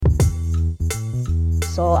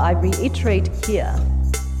So I reiterate here,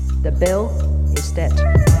 the bill is dead.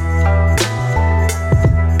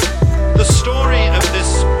 The story of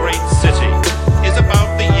this great city is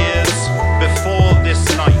about the years before this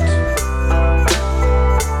night.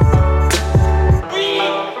 We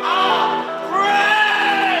are free!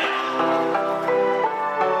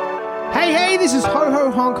 Hey, this is Ho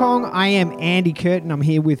Ho Hong Kong. I am Andy Curtin. I'm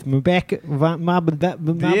here with Mubek.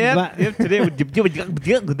 Today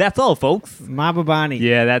that's all, folks. Mahbubani.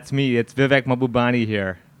 Yeah, that's me. It's Vivek Mahbubani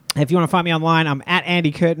here. If you want to find me online, I'm at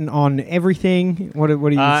Andy Curtin on everything. What are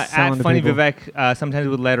you selling At to Funny people? Vivek, sometimes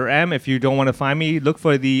with letter M. If you don't want to find me, look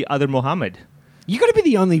for the other Mohammed. You got to be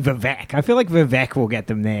the only Vivek. I feel like Vivek will get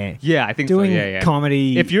them there. Yeah, I think Doing so. Yeah.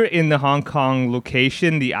 comedy. If you're in the Hong Kong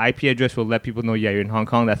location, the IP address will let people know, yeah, you're in Hong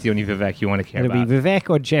Kong. That's the only Vivek you want to care It'll about. be Vivek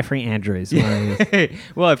or Jeffrey Andrews. One of these.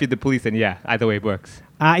 Well, if you're the police, then yeah, either way works.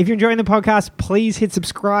 If you're enjoying the podcast, please hit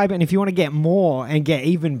subscribe. And if you want to get more and get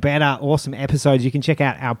even better, awesome episodes, you can check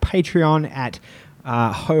out our Patreon at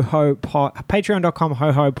patreon.com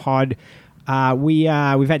HoHoPod.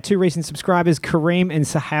 We've had two recent subscribers, Kareem and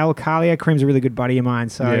Sahel Kalia. Kareem's a really good buddy of mine,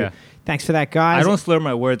 so Yeah. thanks for that, guys. I don't slur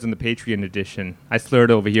my words in the Patreon edition. I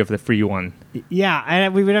slurred over here for the free one. Yeah,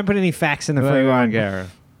 and we don't put any facts in the free one.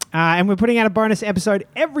 And we're putting out a bonus episode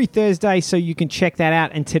every Thursday, so you can check that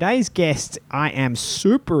out. And today's guest, I am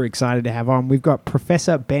super excited to have on. We've got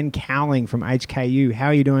Professor Ben Cowling from HKU. How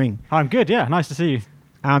are you doing? I'm good, yeah. Nice to see you.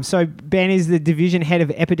 So Ben is the Division Head of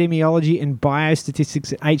Epidemiology and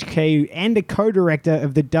Biostatistics at HKU and a co-director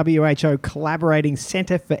of the WHO Collaborating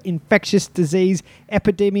Center for Infectious Disease,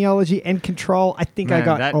 Epidemiology and Control. I think I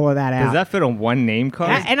got all of that out. Does that fit on one name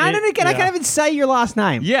card? And I can't even say your last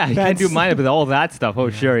name. Yeah, you can't do mine with all that stuff.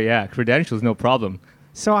 Oh, sure, yeah. Credentials, no problem.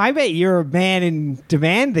 So I bet you're a man in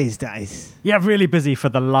demand these days. Yeah, really busy for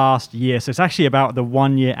the last year. So it's actually about the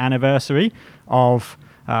 1 year anniversary of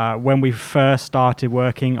when we first started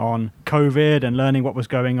working on COVID and learning what was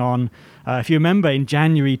going on. If you remember, in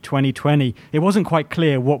January 2020, it wasn't quite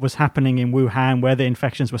clear what was happening in Wuhan, whether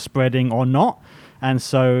infections were spreading or not. And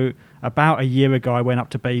so about a year ago, I went up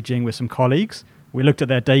to Beijing with some colleagues. We looked at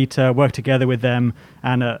their data, worked together with them,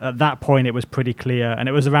 and at that point, it was pretty clear. And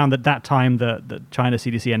it was around that time that China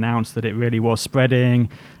CDC announced that it really was spreading,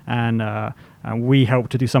 and we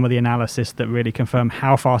helped to do some of the analysis that really confirmed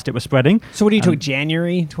how fast it was spreading. So what do you took,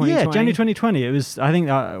 January 2020? Yeah, January 2020. It was, I think,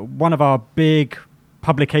 one of our big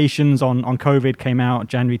publications on COVID came out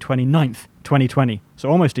January 29th, 2020, so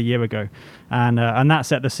almost a year ago. And that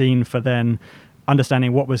set the scene for then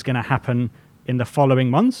understanding what was going to happen in the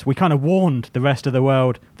following months. We kind of warned the rest of the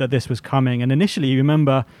world that this was coming. And initially, you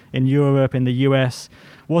remember, in Europe, in the US,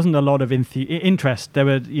 wasn't a lot of interest. There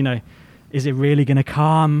were, is it really going to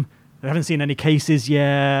come? We haven't seen any cases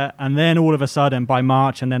yet. And then all of a sudden, by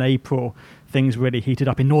March and then April, things really heated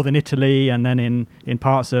up in northern Italy and then in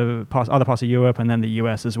other parts of Europe and then the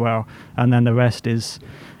US as well. And then the rest is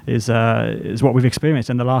what we've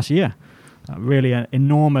experienced in the last year. Really an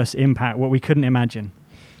enormous impact, what we couldn't imagine.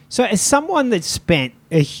 So as someone that spent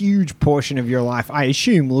a huge portion of your life, I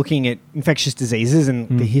assume, looking at infectious diseases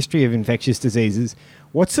and the history of infectious diseases,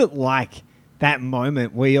 what's it like, that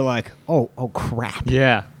moment where you're like, oh crap?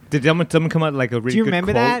 Yeah. Did someone come out like a really good Do you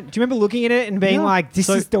remember quote? that? Do you remember looking at it and being like, this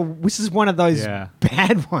is one of those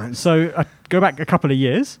bad ones? So go back a couple of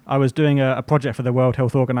years. I was doing a project for the World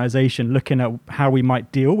Health Organization looking at how we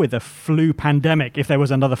might deal with a flu pandemic if there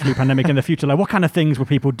was another flu pandemic in the future. Like, what kind of things would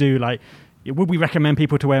people do? Like, would we recommend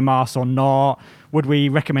people to wear masks or not? Would we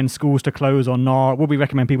recommend schools to close or not? Would we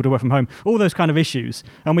recommend people to work from home? All those kind of issues.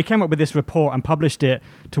 And we came up with this report and published it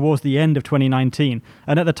towards the end of 2019.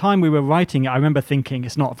 And at the time we were writing it, I remember thinking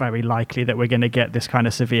it's not very likely that we're going to get this kind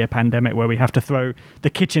of severe pandemic where we have to throw the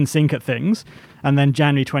kitchen sink at things. And then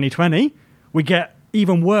January 2020, we get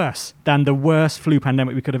even worse than the worst flu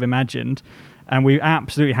pandemic we could have imagined. And we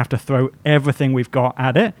absolutely have to throw everything we've got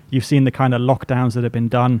at it. You've seen the kind of lockdowns that have been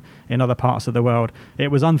done in other parts of the world. It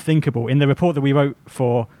was unthinkable. In the report that we wrote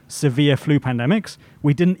for severe flu pandemics,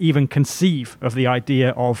 we didn't even conceive of the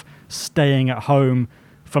idea of staying at home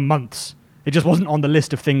for months. It just wasn't on the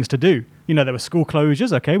list of things to do. There were school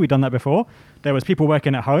closures. Okay, we'd done that before. There was people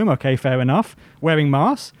working at home. Okay, fair enough. Wearing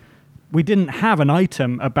masks. We didn't have an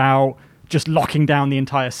item about just locking down the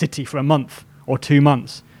entire city for a month or 2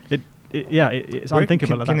 months. It's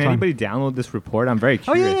unthinkable at that time. Can anybody download this report? I'm very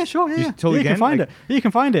curious. Oh, yeah, sure. Yeah. You can find it. You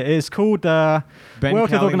can find it. It's called World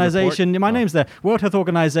Health Organization. My name's there. World Health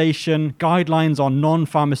Organization Guidelines on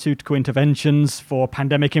Non-Pharmaceutical Interventions for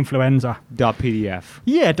Pandemic Influenza. .pdf.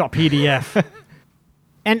 Yeah, .pdf.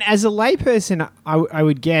 And as a layperson, I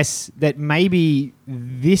would guess that maybe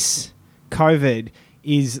this COVID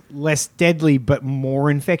is less deadly but more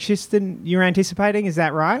infectious than you're anticipating. Is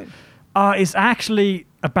that right? It's actually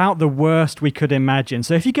about the worst we could imagine.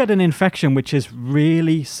 So if you get an infection which is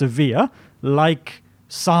really severe, like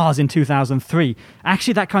SARS in 2003,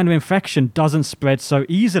 actually that kind of infection doesn't spread so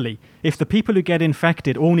easily. If the people who get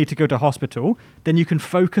infected all need to go to hospital, then you can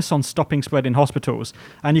focus on stopping spread in hospitals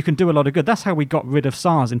and you can do a lot of good. That's how we got rid of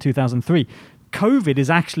SARS in 2003. COVID is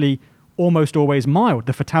actually almost always mild.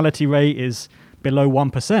 The fatality rate is below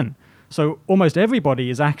 1%. So almost everybody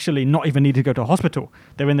is actually not even needed to go to a hospital.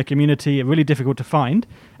 They're in the community, really difficult to find,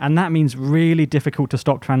 and that means really difficult to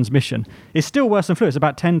stop transmission. It's still worse than flu. It's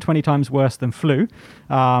about 10, 20 times worse than flu,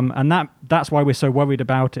 and that's why we're so worried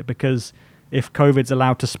about it, because if COVID's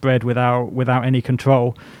allowed to spread without any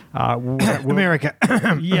control, America.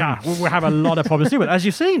 we'll have a lot of problems to deal with. As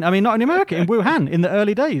you've seen, I mean, not in America, in Wuhan, in the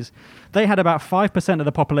early days, they had about 5% of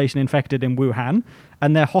the population infected in Wuhan,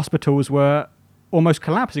 and their hospitals were almost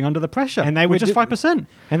collapsing under the pressure, and they were just 5%.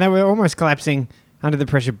 And they were almost collapsing under the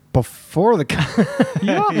pressure before the...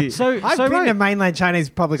 I've been to mainland Chinese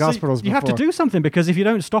public hospitals before. You have to do something, because if you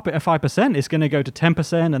don't stop it at 5%, it's going to go to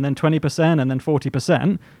 10% and then 20% and then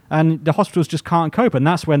 40%, and the hospitals just can't cope, and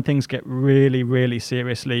that's when things get really, really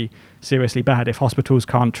seriously bad, if hospitals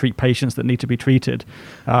can't treat patients that need to be treated.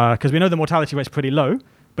 Because we know the mortality rate's pretty low,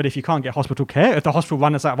 but if you can't get hospital care, if the hospital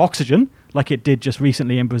runs out of oxygen, like it did just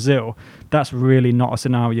recently in Brazil, that's really not a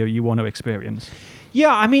scenario you want to experience.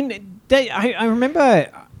 Yeah, I mean, I remember,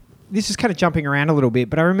 this is kind of jumping around a little bit,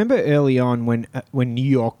 but I remember early on when New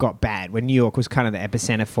York got bad, when New York was kind of the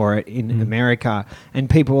epicenter for it in America, and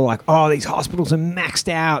people were like, oh, these hospitals are maxed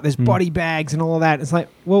out, there's body bags and all of that. It's like,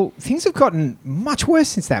 well, things have gotten much worse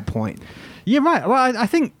since that point. Yeah, right. Well, I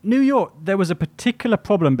think New York, there was a particular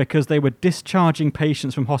problem because they were discharging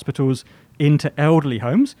patients from hospitals into elderly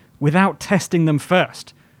homes without testing them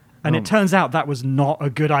first. And it turns out that was not a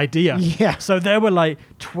good idea. Yeah. So there were like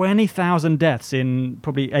 20,000 deaths in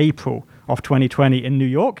probably April of 2020 in New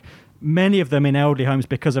York, many of them in elderly homes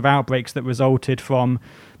because of outbreaks that resulted from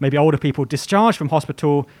maybe older people discharged from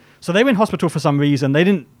hospital. So they were in hospital for some reason. They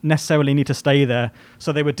didn't necessarily need to stay there.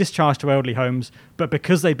 So they were discharged to elderly homes. But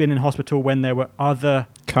because they'd been in hospital when there were other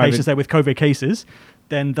patients there with COVID cases,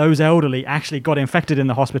 then those elderly actually got infected in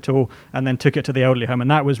the hospital and then took it to the elderly home.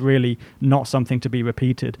 And that was really not something to be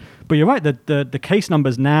repeated. But you're right, the case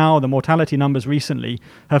numbers now, the mortality numbers recently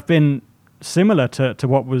have been similar to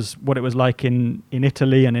what it was like in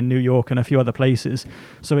Italy and in New York and a few other places.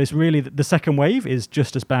 So it's really, the second wave is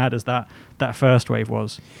just as bad as that first wave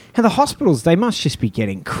was. And the hospitals, they must just be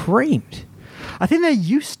getting creamed. I think they're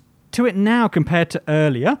used to it now compared to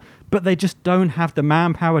earlier, but they just don't have the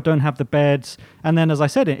manpower, don't have the beds. And then, as I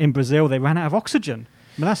said, in Brazil, they ran out of oxygen.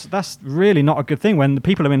 I mean, that's really not a good thing when the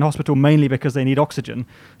people are in hospital mainly because they need oxygen.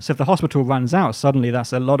 So if the hospital runs out, suddenly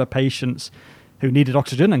that's a lot of patients who needed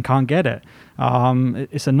oxygen and can't get it.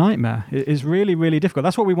 It's a nightmare. It's really, really difficult.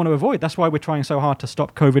 That's what we want to avoid. That's why we're trying so hard to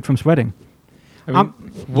stop COVID from spreading. I mean,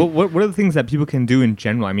 what are the things that people can do in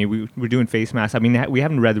general? I mean, we're doing face masks. I mean, we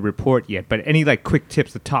haven't read the report yet, but any like quick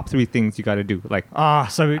tips, the top 3 things you got to do? Like,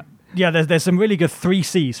 there's some really good 3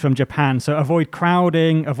 C's from Japan. So avoid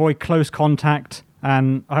crowding, avoid close contact,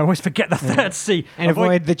 and I always forget the third C. And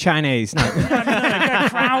avoid the Chinese. No.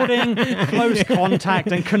 Crowding, close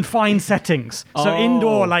contact, and confined settings. So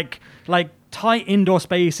indoor, like tight indoor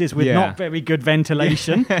spaces with not very good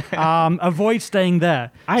ventilation. Avoid staying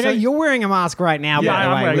there. I know you're wearing a mask right now, by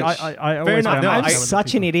the way. I always wear a mask. I'm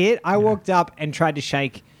such an idiot. I walked up and tried to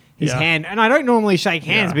shake his hand, and I don't normally shake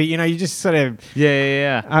hands, but you just sort of...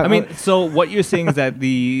 Yeah. I mean, so what you're saying is that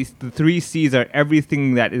the 3 C's are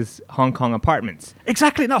everything that is Hong Kong apartments.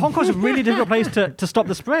 Exactly. No, Hong Kong's a really difficult place to stop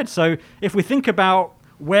the spread. So if we think about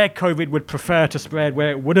where COVID would prefer to spread,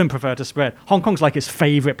 where it wouldn't prefer to spread, Hong Kong's like his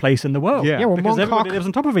favorite place in the world. Yeah, well, because everybody lives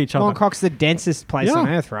on top of each other. Mongkok's the densest place on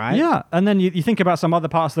earth, right? Yeah, and then you think about some other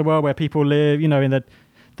parts of the world where people live, in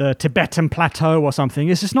the Tibetan plateau or something.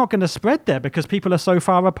 It's just not going to spread there because people are so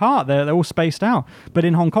far apart. They're all spaced out. But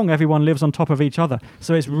in Hong Kong, everyone lives on top of each other.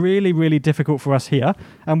 So it's really, really difficult for us here.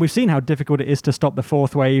 And we've seen how difficult it is to stop the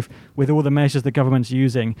 4th wave with all the measures the government's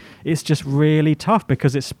using. It's just really tough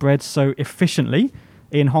because it spreads so efficiently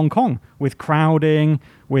in Hong Kong with crowding,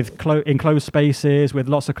 with enclosed spaces, with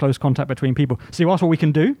lots of close contact between people. So you ask what we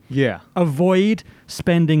can do? Yeah. Avoid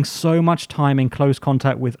spending so much time in close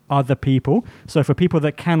contact with other people. So for people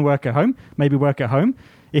that can work at home, maybe work at home.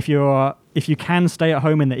 If you can stay at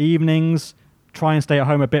home in the evenings, try and stay at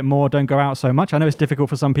home a bit more. Don't go out so much. I know it's difficult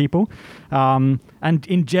for some people. And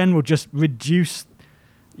in general, just reduce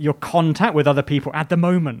your contact with other people at the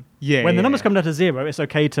moment. When the numbers come down to zero, it's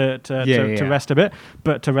okay to rest a bit,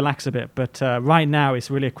 but to relax a bit. But right now, it's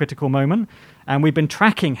really a critical moment. And we've been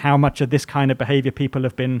tracking how much of this kind of behavior people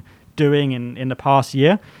have been doing in the past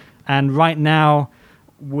year. And right now,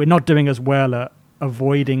 we're not doing as well at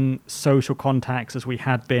avoiding social contacts as we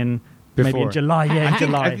had been maybe in July. In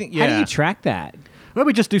July. How do you track that? Well,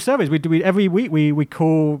 we just do surveys. We every week we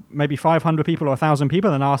call maybe 500 people or 1,000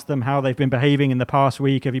 people and ask them how they've been behaving in the past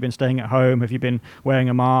week. Have you been staying at home? Have you been wearing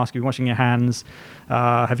a mask? Have you been washing your hands?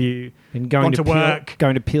 Have you been gone to work?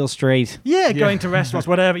 Going to Peel Street? Going to restaurants,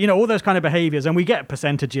 whatever. All those kind of behaviors. And we get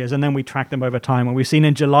percentages and then we track them over time. And we've seen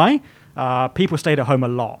in July, people stayed at home a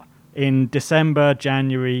lot. In December,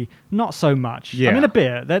 January, not so much. I mean, a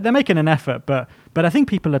bit. They're making an effort, but I think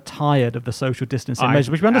people are tired of the social distancing measures,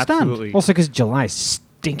 which we understand. Absolutely. Also, because July is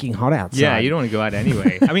stinking hot outside. Yeah, you don't want to go out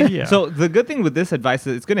anyway. I mean, so the good thing with this advice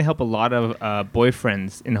is it's going to help a lot of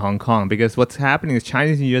boyfriends in Hong Kong, because what's happening is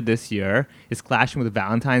Chinese New Year this year is clashing with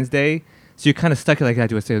Valentine's Day. So you're kind of stuck like that.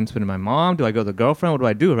 Do I stay and spend with my mom? Do I go with the girlfriend? What do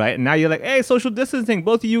I do, right? And now you're like, hey, social distancing.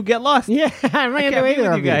 Both of you get lost. Yeah, I can't be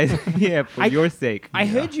with you guys. Yeah, for your sake. I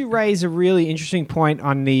heard you raise a really interesting point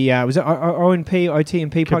on the was it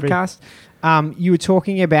OTMP podcast? You were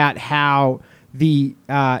talking about how the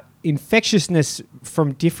infectiousness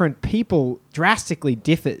from different people drastically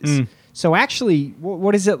differs. So actually,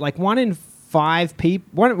 what is it, like 4 in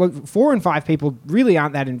 5 people really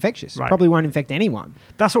aren't that infectious. Right. Probably won't infect anyone.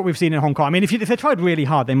 That's what we've seen in Hong Kong. I mean, if they tried really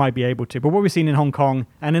hard, they might be able to. But what we've seen in Hong Kong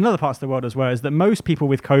and in other parts of the world as well is that most people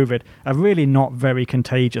with COVID are really not very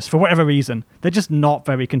contagious for whatever reason. They're just not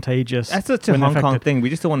very contagious. That's such a Hong Kong thing. We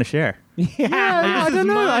just don't want to share. I don't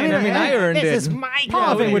know. I earned it. This is my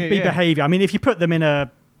part of it would be behavior. I mean, if you put them in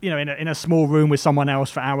a a small room with someone else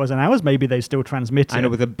for hours and hours, maybe they still transmit it. I know,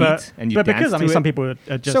 with a beat, and you but dance because, to I mean, it. some people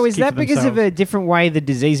are just So is keep that to because of themselves. a different way the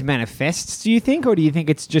disease manifests, do you think? Or do you think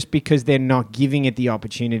it's just because they're not giving it the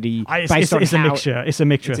opportunity It's a mixture. It's a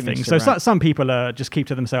mixture of things. mixture, So right. some people just keep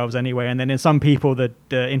to themselves anyway. And then in some people, the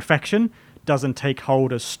infection doesn't take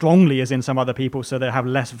hold as strongly as in some other people. So they have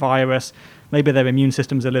less virus. Maybe their immune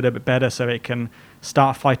system's a little bit better, so it can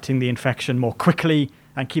start fighting the infection more quickly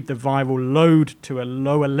and keep the viral load to a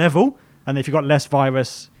lower level. And if you've got less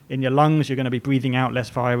virus in your lungs, you're going to be breathing out less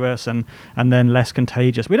virus and then less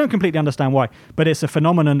contagious. We don't completely understand why, but it's a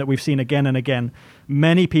phenomenon that we've seen again and again.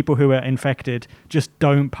 Many people who are infected just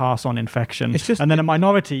don't pass on infection. And then a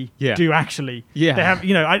minority do actually. Yeah. They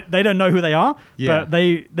have, they don't know who they are, but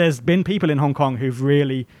there's been people in Hong Kong who've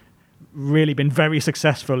really been very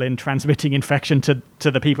successful in transmitting infection to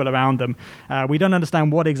the people around them. We don't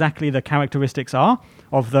understand what exactly the characteristics are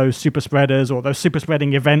of those super spreaders or those super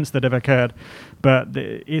spreading events that have occurred, but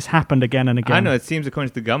it's happened again and again. I know, it seems according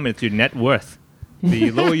to the government, it's your net worth.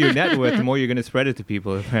 The lower your net worth, the more you're going to spread it to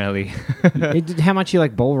people, apparently. How much you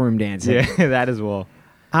like ballroom dancing. Yeah, that as well.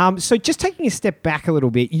 So just taking a step back a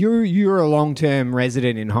little bit, you're a long-term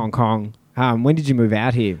resident in Hong Kong. When did you move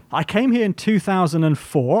out here? I came here in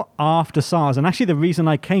 2004 after SARS, and actually the reason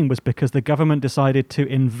I came was because the government decided to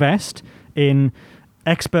invest in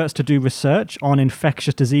experts to do research on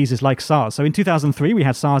infectious diseases like SARS. So in 2003, we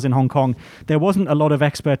had SARS in Hong Kong. There wasn't a lot of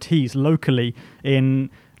expertise locally in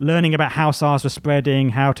learning about how SARS was spreading,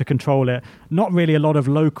 how to control it. Not really a lot of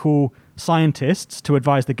local scientists to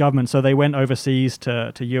advise the government, so they went overseas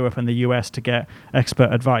to Europe and the US to get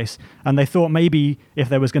expert advice. And they thought maybe if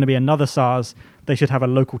there was going to be another SARS, they should have a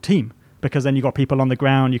local team, because then you got people on the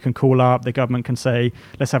ground you can call up, the government can say,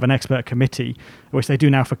 let's have an expert committee, which they do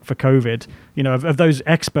now for COVID, of those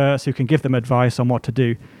experts who can give them advice on what to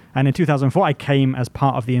do. And in 2004, I came as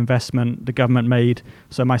part of the investment the government made,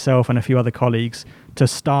 so myself and a few other colleagues, to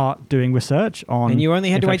start doing research on And you only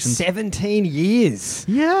had infections. to wait 17 years.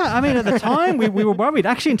 Yeah, I mean, at the time, we were worried.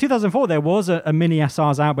 Actually, in 2004, there was a mini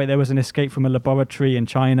SARS outbreak. There was an escape from a laboratory in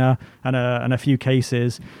China and a few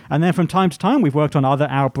cases. And then from time to time, we've worked on other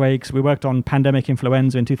outbreaks. We worked on pandemic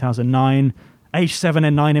influenza in 2009,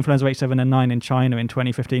 H7N9, influenza H7N9 in China in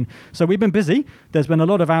 2015. So we've been busy. There's been a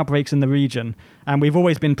lot of outbreaks in the region, and we've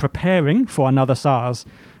always been preparing for another SARS.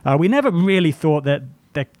 We never really thought that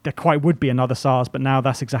there quite would be another SARS, but now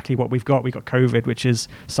that's exactly what we've got. We've got COVID, which is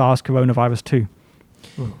SARS coronavirus 2.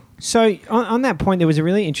 So on that point, there was a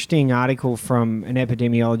really interesting article from an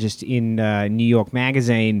epidemiologist in New York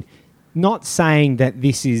Magazine, not saying that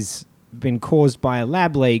this has been caused by a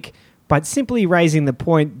lab leak, but simply raising the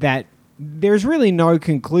point that there's really no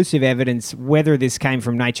conclusive evidence whether this came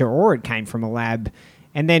from nature or it came from a lab,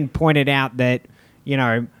 and then pointed out that,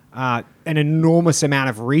 an enormous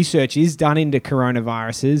amount of research is done into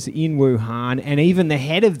coronaviruses in Wuhan, and even the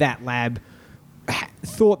head of that lab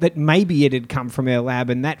thought that maybe it had come from her lab,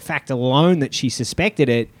 and that fact alone that she suspected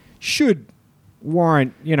it should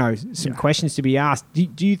warrant, some questions to be asked.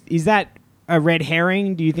 Is that a red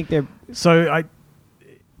herring? Do you think they're... So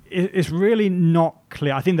it's really not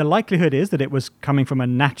clear. I think the likelihood is that it was coming from a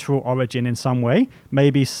natural origin in some way.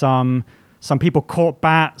 Maybe some people caught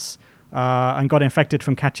bats and got infected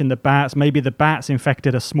from catching the bats. Maybe the bats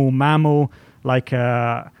infected a small mammal, like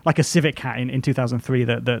a civet cat in 2003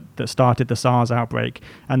 that started the SARS outbreak.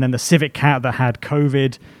 And then the civet cat that had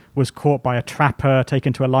COVID was caught by a trapper,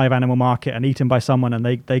 taken to a live animal market and eaten by someone, and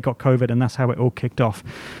they got COVID, and that's how it all kicked off.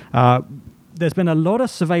 There's been a lot of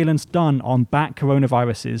surveillance done on bat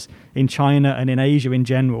coronaviruses in China and in Asia in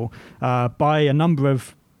general by a number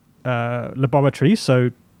of laboratories.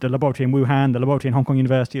 So the laboratory in Wuhan, the laboratory in Hong Kong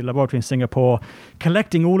University, the laboratory in Singapore,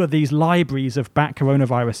 collecting all of these libraries of bat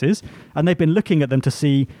coronaviruses, and they've been looking at them to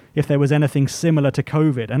see if there was anything similar to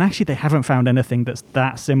COVID. And actually, they haven't found anything that's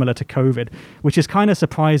that similar to COVID, which is kind of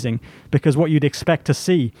surprising, because what you'd expect to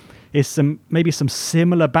see is maybe some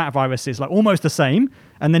similar bat viruses, like almost the same,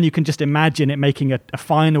 and then you can just imagine it making a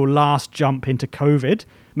final last jump into COVID.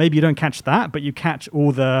 Maybe you don't catch that, but you catch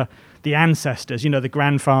all the ancestors, the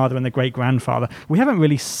grandfather and the great-grandfather. We haven't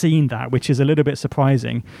really seen that, which is a little bit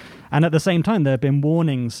surprising. And at the same time, there have been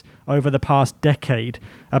warnings over the past decade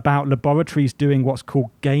about laboratories doing what's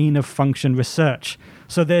called gain-of-function research.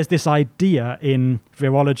 So there's this idea in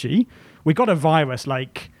virology. We got a virus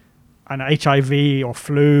like an HIV or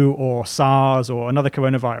flu or SARS or another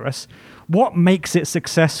coronavirus. What makes it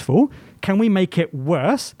successful? Can we make it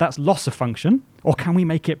worse? That's loss of function. Or can we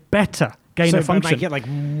make it better? Gain of function. Make it like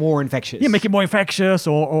more infectious. Yeah, make it more infectious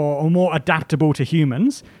or more adaptable to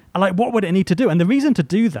humans. Like, what would it need to do? And the reason to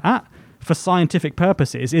do that for scientific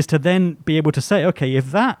purposes is to then be able to say, okay,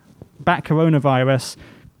 if that bat coronavirus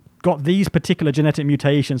got these particular genetic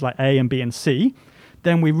mutations like A and B and C,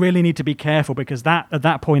 then we really need to be careful, because at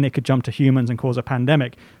that point it could jump to humans and cause a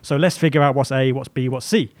pandemic. So let's figure out what's A, what's B, what's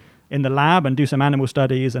C in the lab and do some animal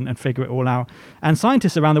studies and figure it all out. And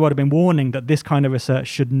scientists around the world have been warning that this kind of research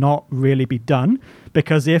should not really be done,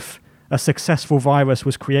 because if a successful virus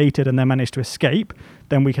was created and then managed to escape,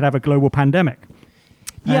 then we could have a global pandemic.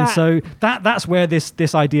 Yeah. And so that's where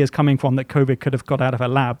this idea is coming from, that COVID could have got out of a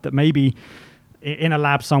lab, that maybe in a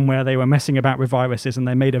lab somewhere they were messing about with viruses and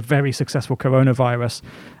they made a very successful coronavirus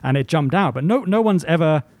and it jumped out. But no one's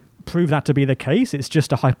ever prove that to be the case. It's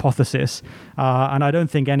just a hypothesis, and I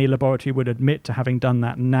don't think any laboratory would admit to having done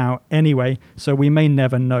that now anyway, so we may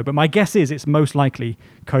never know. But my guess is it's most likely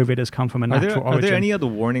COVID has come from a natural origin. Are there any other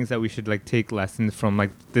warnings that we should take lessons from?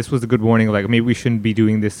 Like, this was a good warning, like maybe we shouldn't be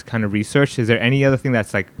doing this kind of research. Is there any other thing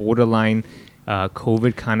that's like borderline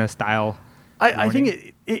COVID kind of style? I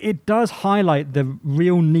think it does highlight the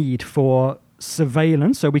real need for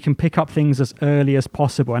surveillance, so we can pick up things as early as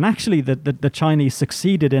possible. And actually the Chinese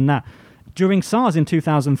succeeded in that. During SARS in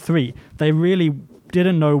 2003, they really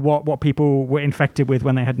didn't know what people were infected with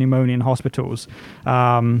when they had pneumonia in hospitals.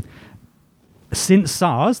 Since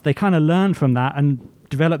SARS, they kind of learned from that and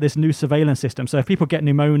developed this new surveillance system. So if people get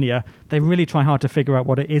pneumonia, they really try hard to figure out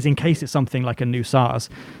what it is in case it's something like a new SARS.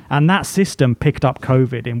 And that system picked up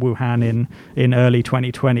COVID in Wuhan in early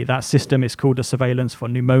 2020. That system is called the Surveillance for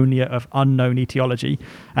Pneumonia of Unknown Etiology.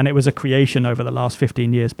 And it was a creation over the last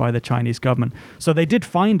 15 years by the Chinese government. So they did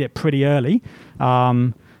find it pretty early.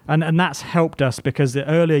 And that's helped us, because the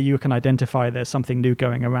earlier you can identify there's something new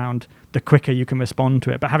going around, the quicker you can respond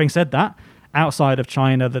to it. But having said that, outside of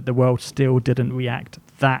China, that the world still didn't react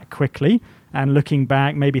that quickly. And looking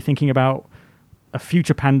back, maybe thinking about a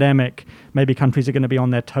future pandemic, maybe countries are going to be on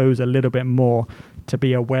their toes a little bit more to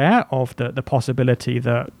be aware of the possibility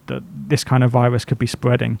that this kind of virus could be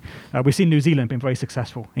spreading. We've seen New Zealand been very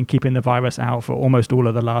successful in keeping the virus out for almost all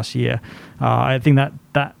of the last year. I think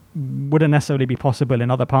that wouldn't necessarily be possible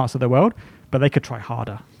in other parts of the world, but they could try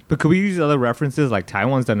harder. But could we use other references? Like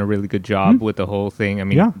Taiwan's done a really good job with the whole thing. I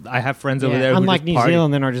mean, I have friends over there. Unlike who New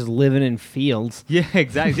Zealand, they're just living in fields. Yeah,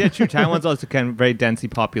 exactly. Yeah, true. Taiwan's also kind of very densely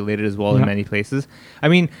populated as well in many places. I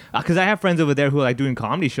mean, because I have friends over there who are like doing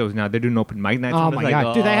comedy shows now. They're doing open mic nights. Oh my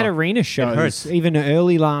God. Dude, they had arena shows even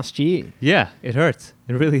early last year. Yeah, it hurts.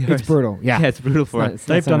 It really hurts. It's brutal. Yeah, it's brutal for us.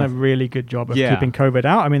 They've done a really good job of keeping COVID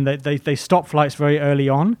out. I mean, they stopped flights very early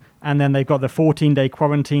on, and then they've got the 14-day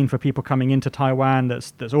quarantine for people coming into Taiwan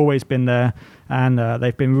that's always been there, and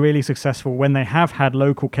they've been really successful. When they have had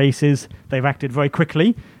local cases, they've acted very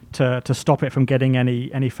quickly to stop it from getting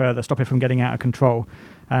any further, stop it from getting out of control.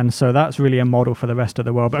 And so that's really a model for the rest of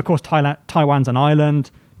the world. But of course, Taiwan's an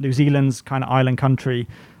island, New Zealand's kind of island country.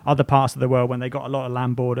 Other parts of the world, when they got a lot of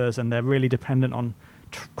land borders and they're really dependent on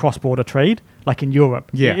cross-border trade, like in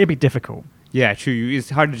Europe, it'd be difficult. Yeah, true. It's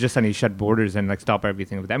hard to just suddenly shut borders and like stop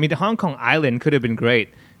everything with that. I mean, the Hong Kong island could have been great.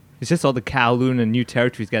 It's just all the Kowloon and New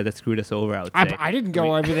Territories guys that screwed us over, I would say. I didn't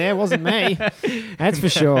go over there. It wasn't me. That's for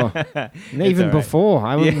sure. And even all right. before,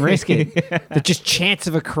 I wouldn't risk it. The just chance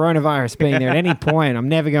of a coronavirus being there at any point, I'm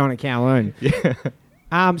never going to Kowloon.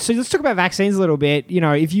 So let's talk about vaccines a little bit. You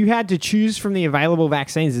know, if you had to choose from the available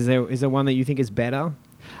vaccines, is there one that you think is better?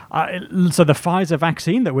 So the Pfizer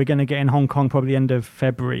vaccine that we're going to get in Hong Kong probably the end of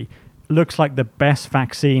February looks like the best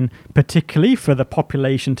vaccine, particularly for the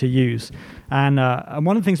population to use. And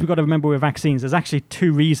one of the things we've got to remember with vaccines, there's actually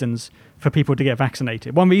two reasons for people to get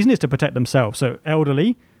vaccinated. One reason is to protect themselves. So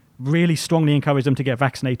elderly, really strongly encourage them to get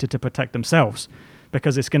vaccinated to protect themselves,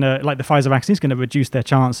 because it's going to, like the Pfizer vaccine, is going to reduce their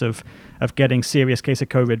chance of getting serious case of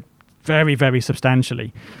COVID very, very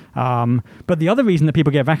substantially. But the other reason that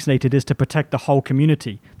people get vaccinated is to protect the whole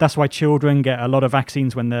community. That's why children get a lot of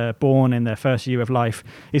vaccines when they're born in their first year of life.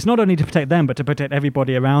 It's not only to protect them, but to protect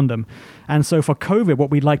everybody around them. And so for COVID, what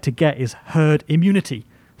we'd like to get is herd immunity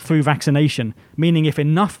through vaccination, meaning if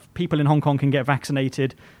enough people in Hong Kong can get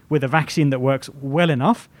vaccinated with a vaccine that works well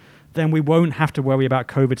enough, then we won't have to worry about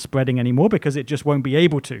COVID spreading anymore, because it just won't be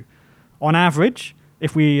able to. On average,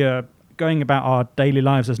 if we going about our daily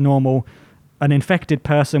lives as normal, an infected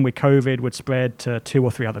person with COVID would spread to 2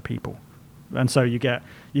 or 3 other people. And so you get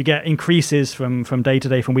increases from day to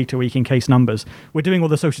day, from week to week in case numbers. We're doing all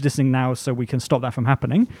the social distancing now so we can stop that from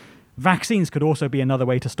happening. Vaccines could also be another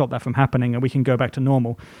way to stop that from happening, and we can go back to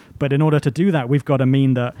normal. But in order to do that, we've got to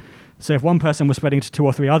mean that, so if one person was spreading to 2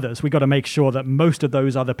 or 3 others, we've got to make sure that most of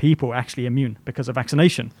those other people are actually immune because of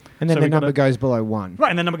vaccination. And then so the number goes below 1. Right,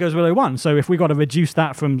 and the number goes below 1. So if we've got to reduce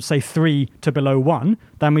that from, say, 3 to below 1,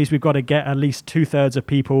 that means we've got to get at least 2/3 of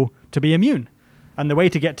people to be immune. And the way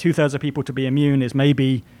to get 2/3 of people to be immune is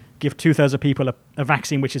maybe give 2/3 of people a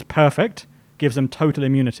vaccine which is perfect, gives them total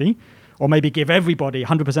immunity, or maybe give everybody,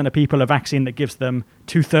 100% of people, a vaccine that gives them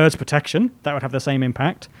 2/3 protection. That would have the same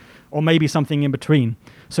impact. Or maybe something in between.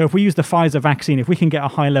 So if we use the Pfizer vaccine, if we can get a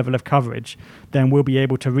high level of coverage, then we'll be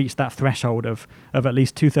able to reach that threshold of at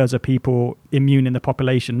least 2/3 of people immune in the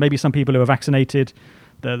population. Maybe some people who are vaccinated,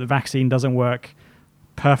 the vaccine doesn't work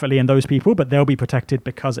perfectly in those people, but they'll be protected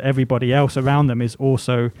because everybody else around them is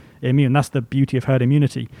also immune. That's the beauty of herd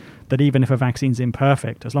immunity, that even if a vaccine's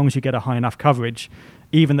imperfect, as long as you get a high enough coverage,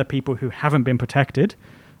 even the people who haven't been protected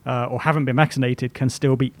or haven't been vaccinated can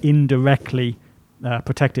still be indirectly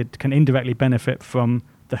protected, can indirectly benefit from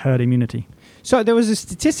the herd immunity. So there was a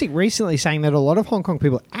statistic recently saying that a lot of Hong Kong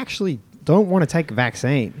people actually don't want to take a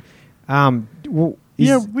vaccine. We've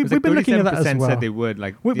been looking at that as well. Said they would.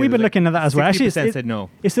 We've been looking at that as well. Actually, 60% said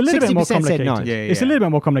no. It's a little bit more complicated. No. It's a little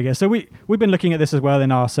bit more complicated. So we've been looking at this as well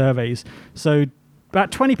in our surveys. So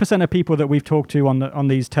about 20% of people that we've talked to on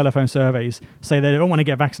these telephone surveys say they don't want to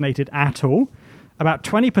get vaccinated at all. About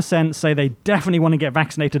 20% say they definitely want to get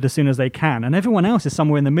vaccinated as soon as they can. And everyone else is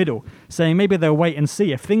somewhere in the middle, saying maybe they'll wait and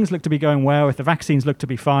see. If things look to be going well, if the vaccines look to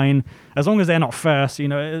be fine, as long as they're not first,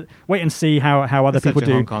 wait and see how other It's people such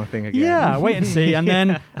a do. Hong Kong thing again. Yeah, wait and see. And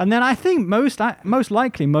then I think most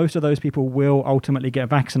likely most of those people will ultimately get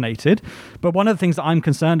vaccinated. But one of the things that I'm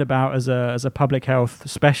concerned about as a public health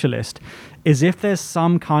specialist is if there's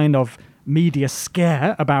some kind of media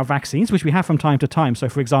scare about vaccines, which we have from time to time. So,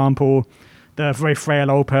 for example, the very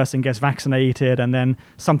frail old person gets vaccinated and then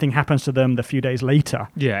something happens to them a few days later.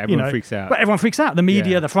 Yeah, everyone freaks out. But everyone freaks out. The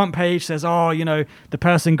media, Yeah. the front page says, the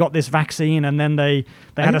person got this vaccine and then they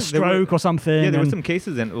had a stroke or something. Yeah, there were and some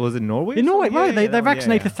cases, was it Norway? in Norway, right. They Yeah,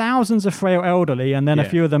 vaccinated thousands of frail elderly and then a Yeah.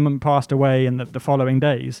 few of them passed away in the following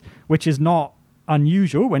days, which is not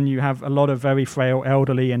unusual when you have a lot of very frail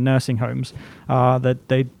elderly in nursing homes,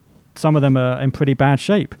 some of them are in pretty bad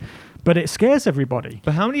shape. But it scares everybody.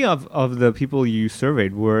 But how many of the people you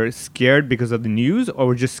surveyed were scared because of the news, or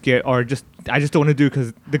were just scared, or just I just don't want to do it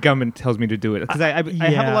because the government tells me to do it? Because I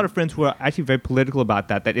have a lot of friends who are actually very political about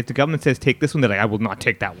that. That if the government says take this one, they're like, I will not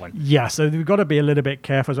take that one. Yeah, so we've got to be a little bit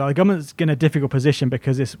careful as well. The government's in a difficult position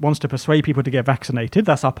because it wants to persuade people to get vaccinated.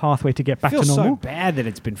 That's our pathway to get back to It feels normal. so bad that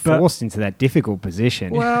it's been forced into that difficult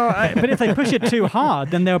position. Well, but if they push it too hard,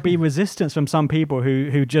 then there'll be resistance from some people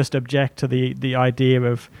who just object to the idea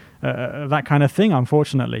of that kind of thing,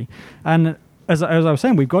 unfortunately. And as I was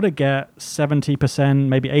saying, we've got to get 70%,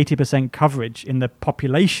 maybe 80% coverage in the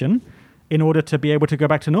population in order to be able to go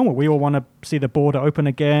back to normal. We all want to see the border open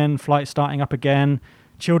again, flights starting up again,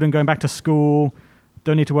 children going back to school,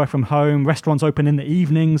 don't need to work from home, restaurants open in the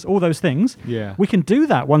evenings, all those things. Yeah. We can do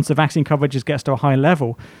that once the vaccine coverage gets to a high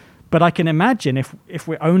level. But I can imagine if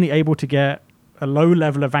we're only able to get a low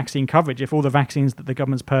level of vaccine coverage, if all the vaccines that the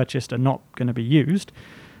government's purchased are not going to be used,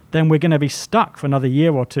 then we're going to be stuck for another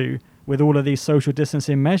year or two with all of these social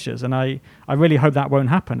distancing measures. And I really hope that won't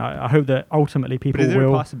happen. I hope that ultimately people But is there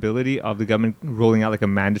will... a possibility of the government rolling out like a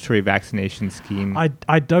mandatory vaccination scheme?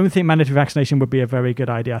 I don't think mandatory vaccination would be a very good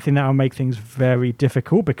idea. I think that will make things very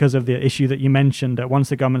difficult because of the issue that you mentioned, that once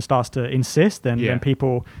the government starts to insist, then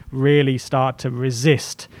people really start to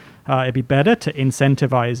resist. It'd be better to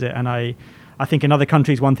incentivize it. And I think in other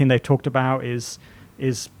countries, one thing they've talked about is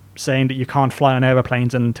saying that you can't fly on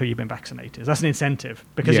aeroplanes until you've been vaccinated. That's an incentive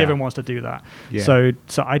because everyone wants to do that. Yeah. So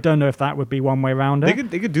I don't know if that would be one way around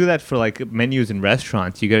it. They could do that for like menus in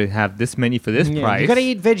restaurants. You got to have this menu for this price. You got to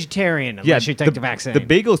eat vegetarian unless you take the vaccine. The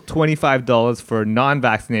bagel's $25 for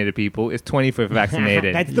non-vaccinated people. It's $20 for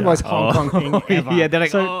vaccinated. That's the most Hong Kong thing ever. Yeah, they're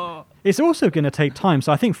like, It's also going to take time.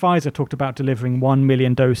 So I think Pfizer talked about delivering 1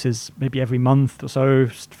 million doses maybe every month or so,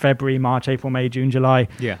 February, March, April, May, June, July.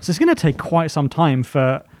 Yeah. So it's going to take quite some time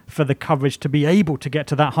for the coverage to be able to get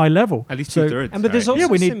to that high level. At least 2/3. But there's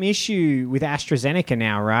also some issue with AstraZeneca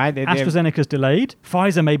now, right? AstraZeneca's delayed.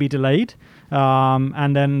 Pfizer may be delayed.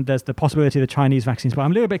 And then there's the possibility of the Chinese vaccines. But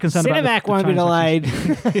I'm a little bit concerned about Sinovac won't be delayed.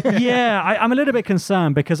 I'm a little bit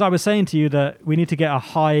concerned because I was saying to you that we need to get a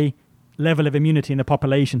high level of immunity in the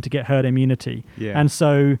population to get herd immunity. Yeah. And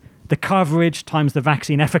so the coverage times the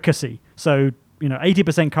vaccine efficacy. So,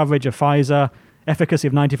 80% coverage of Pfizer, efficacy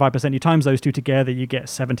of 95%, you times those two together, you get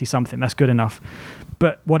 70 something. That's good enough.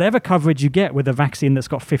 But whatever coverage you get with a vaccine that's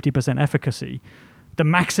got 50% efficacy, the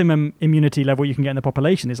maximum immunity level you can get in the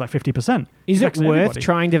population is like 50%. Is it worth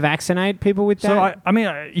trying to vaccinate people with that? So, I mean,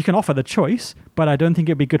 you can offer the choice, but I don't think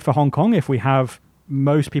it'd be good for Hong Kong if we have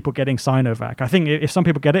most people getting Sinovac. I think if some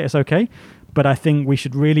people get it, it's okay. But I think we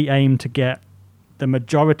should really aim to get the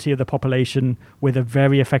majority of the population with a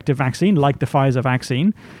very effective vaccine, like the Pfizer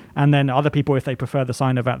vaccine. And then other people, if they prefer the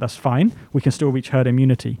Sinovac, that's fine. We can still reach herd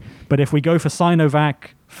immunity. But if we go for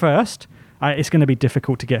Sinovac first, it's going to be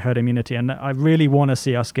difficult to get herd immunity. And I really want to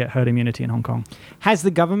see us get herd immunity in Hong Kong. Has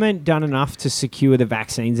the government done enough to secure the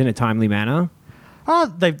vaccines in a timely manner?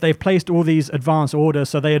 They've placed all these advance orders,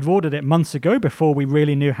 so they had ordered it months ago before we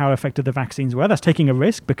really knew how effective the vaccines were. That's taking a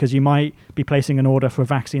risk because you might be placing an order for a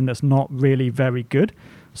vaccine that's not really very good.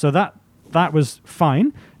 So that was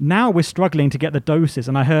fine. Now we're struggling to get the doses,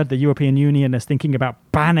 and I heard the European Union is thinking about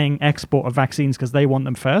banning export of vaccines because they want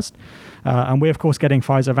them first. And we're, of course, getting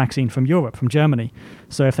Pfizer vaccine from Europe, from Germany.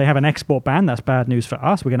 So if they have an export ban, that's bad news for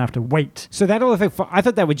us. We're going to have to wait. So that'll affect... I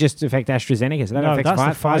thought that would just affect AstraZeneca. So that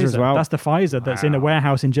affects Pfizer as well. That's the Pfizer that's in a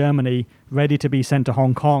warehouse in Germany ready to be sent to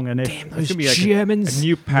Hong Kong. And Damn, those Germans. A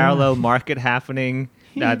new parallel market happening.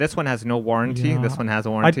 This one has no warranty. Yeah. This one has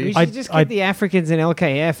a warranty. We should just get the Africans in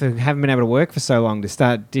LKF who haven't been able to work for so long to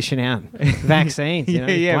start dishing out vaccines.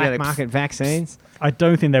 Black market vaccines. I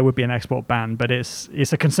don't think there would be an export ban, but it's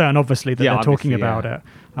a concern, obviously, that they're talking about it.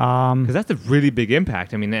 Because that's a really big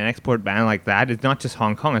impact. I mean, an export ban like that is not just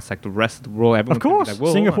Hong Kong. It's like the rest of the world. Everyone of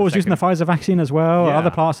course. Singapore's using the Pfizer vaccine as well. Yeah.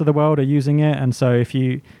 Other parts of the world are using it. And so if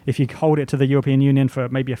you hold it to the European Union for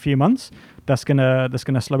maybe a few months, that's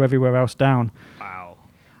gonna slow everywhere else down. Wow.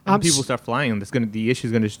 And people start flying, the issue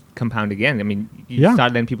is going to compound again. I mean, you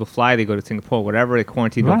start letting people fly, they go to Singapore, whatever, they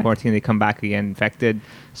quarantine, they come back again infected.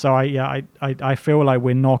 So I feel like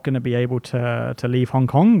we're not going to be able to leave Hong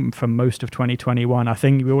Kong for most of 2021. I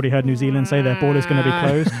think we already heard New Zealand say their border's going to be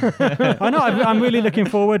closed. I know, I'm really looking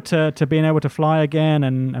forward to being able to fly again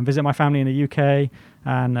and visit my family in the UK.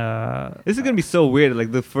 And this is going to be so weird.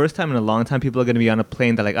 Like the first time in a long time, people are going to be on a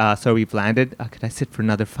plane. They're like, sorry, we've landed. Could I sit for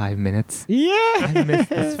another 5 minutes? Yeah. I miss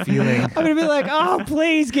this feeling. I'm going to be like,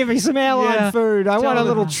 please give me some airline food. I want a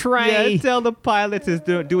little tray. Yeah, tell the pilot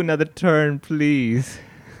to do another turn, please.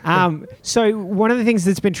 So one of the things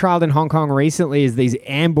that's been trialed in Hong Kong recently is these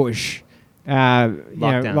ambush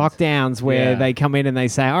lockdowns where they come in and they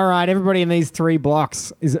say, all right, everybody in these 3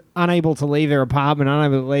 blocks is unable to leave their apartment,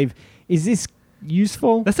 unable to leave. Is this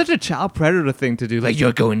useful? That's such a child predator thing to do. Like,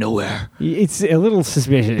 you're going nowhere. It's a little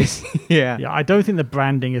suspicious. Yeah, I don't think the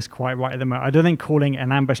branding is quite right at the moment. I don't think calling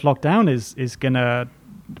an ambush lockdown is going to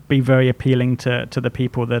be very appealing to the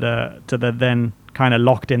people that are then kind of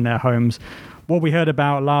locked in their homes. What we heard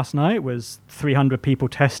about last night was 300 people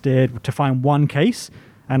tested to find 1 case.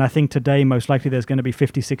 And I think today, most likely, there's going to be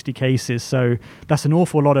 50, 60 cases. So that's an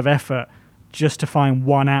awful lot of effort just to find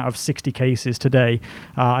 1 out of 60 cases today.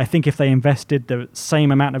 I think if they invested the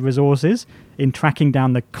same amount of resources in tracking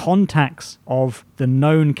down the contacts of the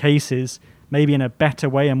known cases, maybe in a better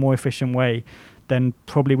way, a more efficient way, then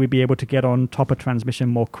probably we'd be able to get on top of transmission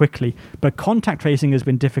more quickly. But contact tracing has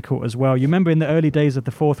been difficult as well. You remember in the early days of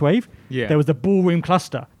the 4th wave, there was the ballroom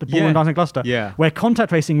cluster, the ballroom dancing cluster, where contact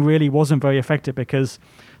tracing really wasn't very effective because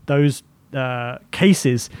those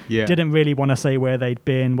cases Yeah. didn't really want to say where they'd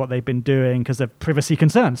been, what they'd been doing because of privacy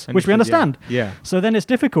concerns, which we Understood, understand. yeah. So then it's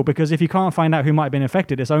difficult because if you can't find out who might have been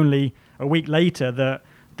infected, it's only a week later that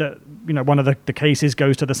one of the cases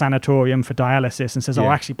goes to the sanatorium for dialysis and says, oh,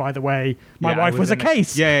 Yeah. actually, by the way, my Yeah, wife I was a was in a-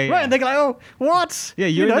 case. Yeah, yeah, Right, yeah. and they're like, oh, what? Yeah,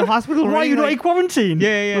 you're in the hospital Why are already, you not like- in quarantine? Yeah,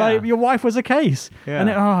 yeah, yeah. Like, your wife was a case. Yeah. And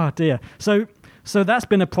oh, dear. So that's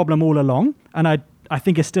been a problem all along. And I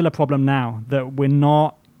think it's still a problem now that we're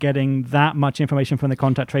not getting that much information from the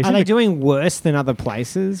contact tracing. Are they doing worse than other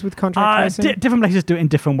places with contract tracing? Different places do it in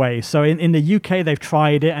different ways. So in the UK, they've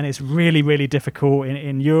tried it, and it's really, really difficult.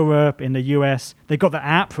 In Europe, in the US, they've got the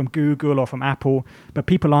app from Google or from Apple, but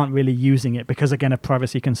people aren't really using it because, again, of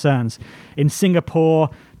privacy concerns. In Singapore,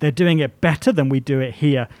 they're doing it better than we do it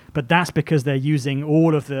here, but that's because they're using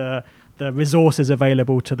all of the resources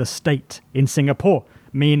available to the state in Singapore,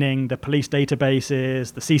 meaning the police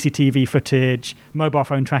databases, the CCTV footage, mobile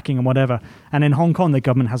phone tracking, and whatever. And in Hong Kong, the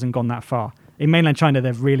government hasn't gone that far. In mainland China,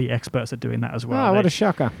 they're really experts at doing that as well. Oh, what a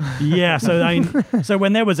shocker. Yeah, so I mean, so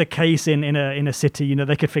when there was a case in a city,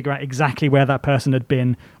 they could figure out exactly where that person had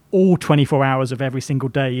been all 24 hours of every single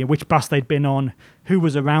day, which bus they'd been on, who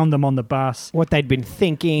was around them on the bus. What they'd been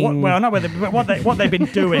thinking. Not whether, but what they'd been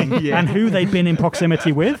doing Yeah. and who they'd been in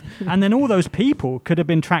proximity with. And then all those people could have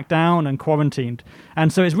been tracked down and quarantined.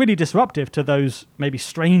 And so it's really disruptive to those maybe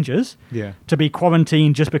strangers Yeah. to be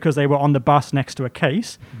quarantined just because they were on the bus next to a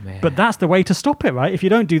case. Man. But that's the way to stop it, right? If you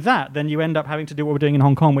don't do that, then you end up having to do what we're doing in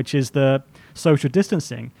Hong Kong, which is the social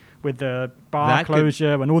distancing with the bar That could-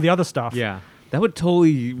 closure and all the other stuff. Yeah. That would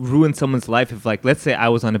totally ruin someone's life if, like, let's say I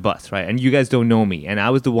was on a bus, right? And you guys don't know me, and I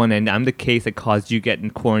was the one, and I'm the case that caused you getting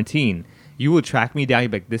quarantine. You will track me down.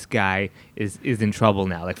 You'll be like, this guy is in trouble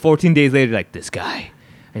now. Like, 14 days later, like, this guy.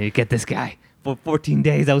 And you get this guy. For 14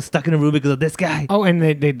 days, I was stuck in a room because of this guy. Oh, and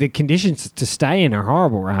the conditions to stay in are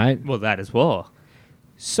horrible, right? Well, that as well.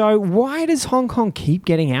 So why does Hong Kong keep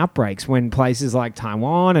getting outbreaks when places like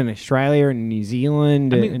Taiwan and Australia and New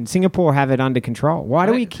Zealand and Singapore have it under control? Why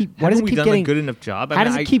do we keep? Why does it Haven't we keep done getting? a good enough job? How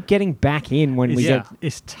does it keep getting back in when we get?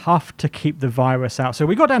 It's tough to keep the virus out. So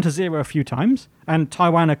we got down to zero a few times. And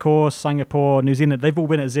Taiwan, of course, Singapore, New Zealand, they've all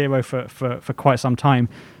been at zero for quite some time.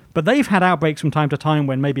 But they've had outbreaks from time to time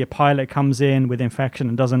when maybe a pilot comes in with infection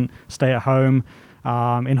and doesn't stay at home.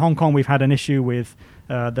 In Hong Kong, we've had an issue with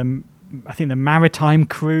I think the maritime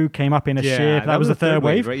crew came up in a ship. That was the third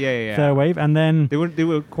wave. Right? Yeah. Third wave. And then... They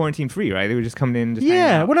were quarantine free, right? They were just coming in and just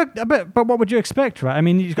Yeah, hanging out. well, but what would you expect, right? I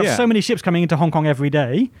mean, you've got Yeah. so many ships coming into Hong Kong every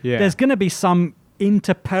day. Yeah. There's going to be some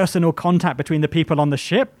interpersonal contact between the people on the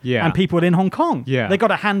ship Yeah. and people in Hong Kong. Yeah. They got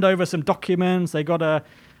to hand over some documents. They got to,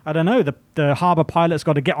 I don't know, the harbour pilot's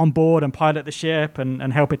got to get on board and pilot the ship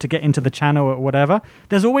and help it to get into the channel or whatever.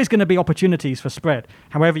 There's always going to be opportunities for spread,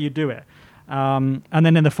 however you do it. And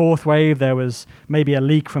then in the fourth wave, there was maybe a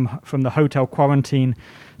leak from the hotel quarantine.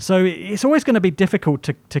 So it's always going to be difficult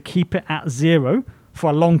to keep it at zero for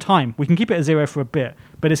a long time. We can keep it at zero for a bit,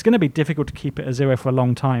 but it's going to be difficult to keep it at zero for a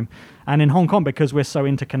long time. And in Hong Kong, because we're so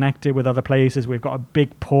interconnected with other places, we've got a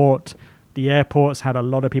big port. The airport's had a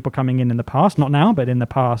lot of people coming in the past, not now, but in the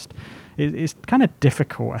past. It's kind of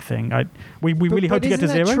difficult, I think. We really hope to get to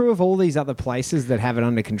zero. Isn't that true of all these other places that have it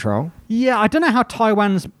under control? Yeah, I don't know how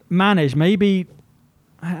Taiwan's managed. Maybe,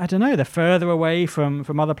 I don't know, they're further away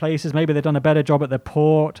from other places. Maybe they've done a better job at the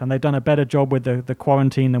port and they've done a better job with the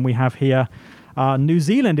quarantine than we have here. New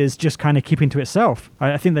Zealand is just kind of keeping to itself.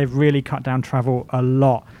 I think they've really cut down travel a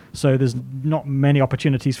lot. So there's not many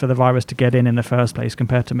opportunities for the virus to get in the first place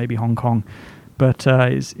compared to maybe Hong Kong. But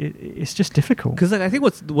it's just difficult. Because I think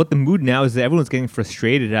what the mood now is that everyone's getting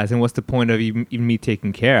frustrated as, and what's the point of even me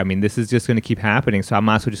taking care? I mean, this is just going to keep happening, so I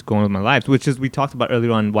might as well just go on with my life, which is we talked about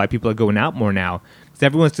earlier on why people are going out more now. Because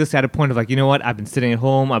everyone's just at a point of like, you know what, I've been sitting at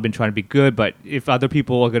home, I've been trying to be good, but if other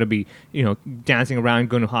people are going to be, dancing around,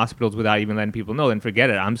 going to hospitals without even letting people know, then forget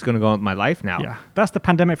it. I'm just going to go on with my life now. Yeah, that's the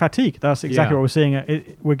pandemic fatigue. That's exactly what we're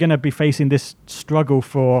seeing. We're going to be facing this struggle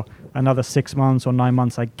for another 6 months or 9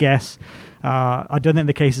 months, I guess. I don't think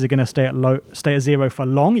the cases are going to stay at zero for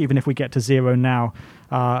long, even if we get to zero now.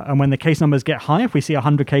 And when the case numbers get high, if we see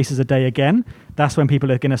 100 cases a day again, that's when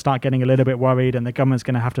people are going to start getting a little bit worried and the government's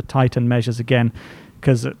going to have to tighten measures again.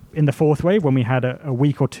 Because in the fourth wave, when we had a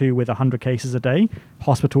week or two with 100 cases a day,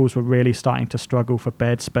 hospitals were really starting to struggle for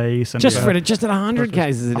bed space. And Just at 100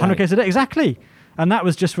 cases a day. 100 cases a day, exactly. And that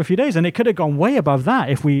was just for a few days. And it could have gone way above that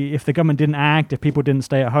if the government didn't act, if people didn't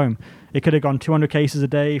stay at home. It could have gone 200 cases a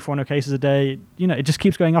day, 400 cases a day. It just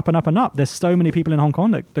keeps going up and up and up. There's so many people in Hong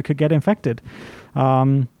Kong that could get infected.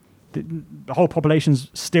 The whole population's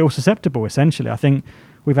still susceptible, essentially. I think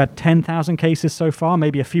we've had 10,000 cases so far,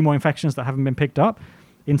 maybe a few more infections that haven't been picked up.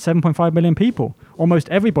 in 7.5 million people. Almost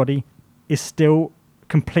everybody is still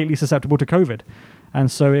completely susceptible to COVID. And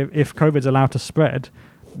so if COVID's allowed to spread,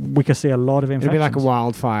 we could see a lot of infections. It'll be like a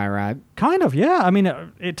wildfire, right? Kind of, yeah. I mean,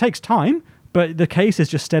 it takes time, but the cases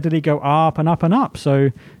just steadily go up and up and up.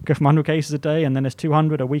 So go from 100 cases a day, and then it's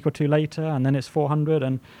 200 a week or two later, and then it's 400,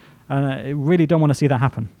 and I really don't want to see that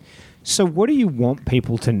happen. So what do you want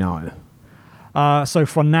people to know? So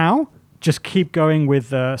for now, just keep going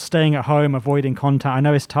with staying at home, avoiding contact. I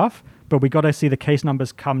know it's tough, but we got to see the case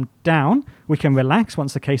numbers come down. We can relax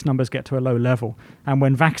once the case numbers get to a low level. And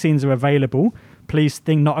when vaccines are available, please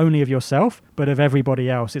think not only of yourself, but of everybody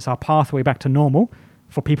else. It's our pathway back to normal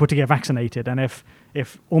for people to get vaccinated. And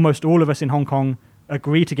if almost all of us in Hong Kong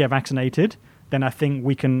agree to get vaccinated, then I think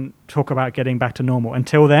we can talk about getting back to normal.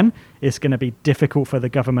 Until then, it's going to be difficult for the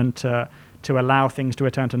government to allow things to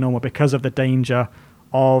return to normal because of the danger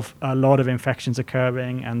of a lot of infections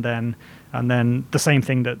occurring, and then the same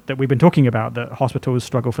thing that we've been talking about, that hospitals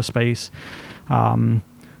struggle for space.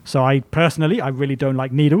 So I really don't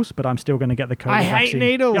like needles, but I'm still going to get the COVID vaccine. I hate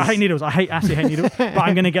needles. Yeah, I hate needles. I absolutely hate needles. But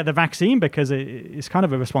I'm going to get the vaccine because it's kind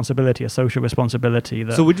of a responsibility, a social responsibility.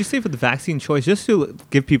 So would you say for the vaccine choice, just to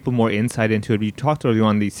give people more insight into it, you talked earlier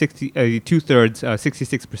on the 2/3,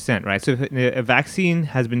 66%, right? So if a vaccine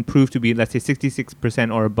has been proved to be, let's say,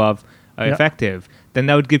 66% or above effective, then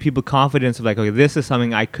that would give people confidence of like, okay, this is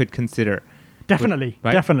something I could consider. Definitely,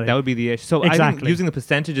 right? definitely. That would be the issue. So exactly. I think using the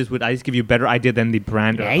percentages would at least give you a better idea than the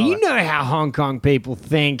brand. Yeah, you know how Hong Kong people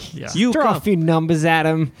think. Yeah. You throw a few numbers at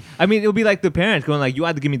them. I mean, it would be like the parents going like, you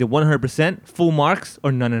either give me the 100% full marks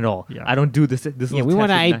or none at all. Yeah. I don't do this. Yeah, we want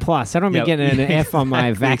an A+. I don't be getting an F on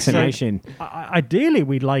my vaccination. So, ideally,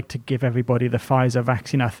 we'd like to give everybody the Pfizer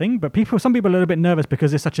vaccine, I think, but some people are a little bit nervous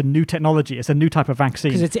because it's such a new technology. It's a new type of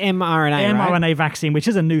vaccine. Because it's mRNA, mRNA vaccine, which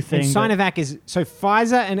is a new thing. And Sinovac is... So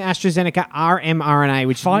Pfizer and AstraZeneca are mRNA,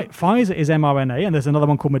 which... Pfizer is mRNA, and there's another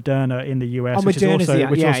one called Moderna in the US, which is also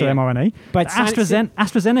mRNA. But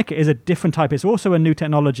AstraZeneca is a different type. It's also a new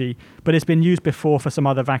technology, but it's been used before for some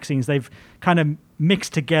other vaccines. They've kind of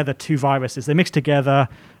mixed together two viruses. They mixed together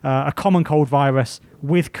a common cold virus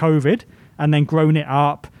with COVID, and then grown it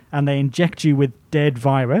up, and they inject you with dead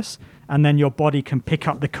virus, and then your body can pick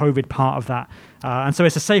up the COVID part of that. And so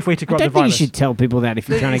it's a safe way to grow up the virus. I don't think you should tell people that if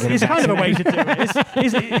you're trying to get It's kind of a way to do it.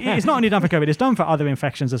 It's not only done for COVID, it's done for other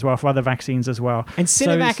infections as well, for other vaccines as well. And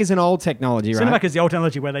Sinovac is an old technology, right? Sinovac is the old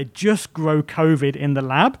technology where they just grow COVID in the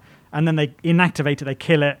lab, and then they inactivate it, they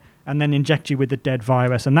kill it, and then inject you with the dead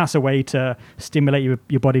virus. And that's a way to stimulate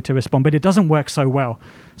your body to respond. But it doesn't work so well.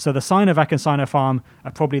 So the Sinovac and Sinopharm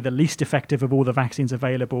are probably the least effective of all the vaccines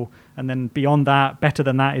available. And then beyond that, better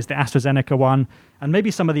than that is the AstraZeneca one. And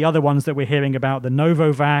maybe some of the other ones that we're hearing about, the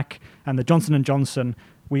Novavax and the Johnson & Johnson.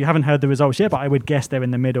 We haven't heard the results yet, but I would guess they're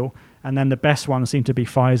in the middle. And then the best ones seem to be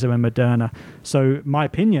Pfizer and Moderna. So my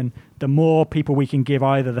opinion, the more people we can give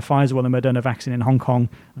either the Pfizer or the Moderna vaccine in Hong Kong,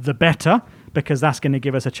 the better, because that's going to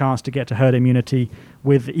give us a chance to get to herd immunity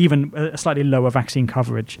with even a slightly lower vaccine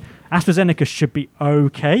coverage. AstraZeneca should be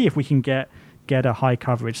okay if we can get a high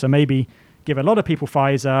coverage. So maybe give a lot of people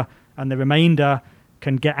Pfizer, and the remainder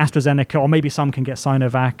can get AstraZeneca, or maybe some can get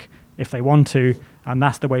Sinovac if they want to, and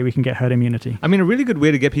that's the way we can get herd immunity. I mean, a really good way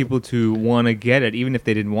to get people to want to get it, even if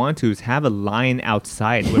they didn't want to, is have a line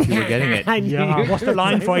outside where people are getting it. Yeah, what's the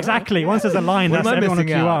line for? Exactly. Once there's a line, that's everyone will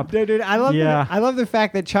queue up. Dude, I love the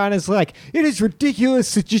fact that China's like, it is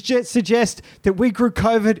ridiculous to suggest that we grew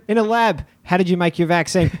COVID in a lab. How did you make your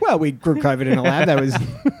vaccine? Well, we grew COVID in a lab. That was...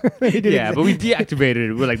 yeah, but we deactivated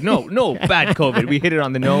it. We're like, no, bad COVID. We hit it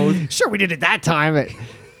on the nose. Sure, we did it that time. But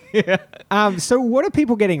yeah. So what are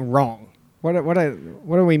people getting wrong? What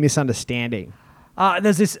are we misunderstanding?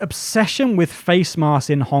 There's this obsession with face masks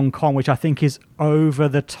in Hong Kong, which I think is over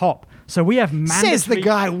the top. So we have mandatory... Says the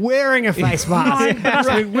guy wearing a face mask.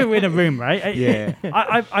 We're in a room, right? Yeah.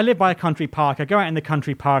 I live by a country park. I go out in the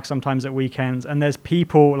country park sometimes at weekends, and there's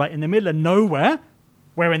people like in the middle of nowhere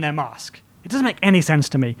wearing their mask. It doesn't make any sense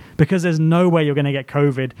to me, because there's no way you're going to get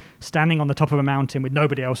COVID standing on the top of a mountain with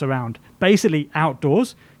nobody else around. Basically,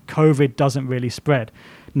 outdoors, COVID doesn't really spread.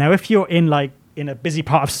 Now, if you're in a busy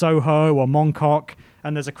part of Soho or Mong Kok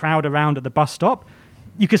and there's a crowd around at the bus stop,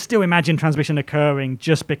 you could still imagine transmission occurring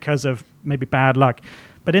just because of maybe bad luck.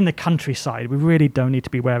 But in the countryside, we really don't need to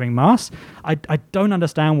be wearing masks. I don't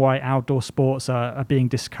understand why outdoor sports are being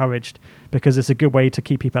discouraged, because it's a good way to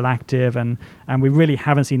keep people active, and we really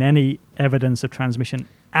haven't seen any evidence of transmission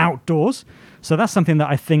outdoors. So that's something that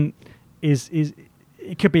I think it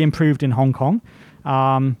could be improved in Hong Kong.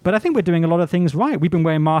 But I think we're doing a lot of things right. We've been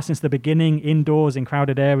wearing masks since the beginning, indoors, in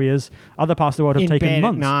crowded areas. Other parts of the world have In taken bed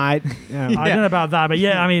months. at night. I don't know about that, but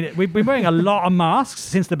I mean, we've been wearing a lot of masks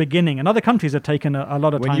since the beginning, and other countries have taken a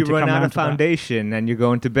lot of When time you to run come out around of to that. foundation and you're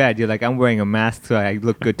going to bed, you're like, I'm wearing a mask so I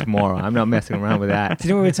look good tomorrow. I'm not messing around with that. Do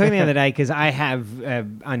you know, we were talking the other day because I have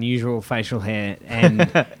unusual facial hair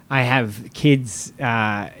and I have kids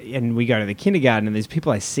and we go to the kindergarten and there's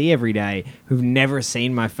people I see every day who've never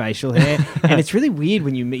seen my facial hair and it's really weird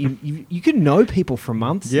when you can know people for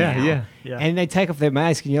months now, Yeah. and they take off their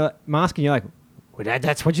mask and you're like, well,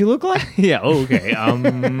 that's what you look like? Yeah, okay.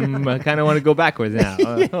 I kind of want to go backwards now.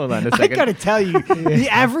 Hold on a I second. got to tell you, the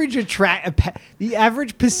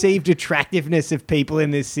average perceived attractiveness of people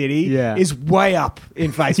in this city Yeah. is way up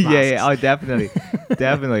in face masks. Yeah, oh, definitely.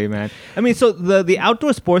 Definitely, man. I mean, so the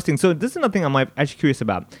outdoor sports thing, so this is another thing I'm actually curious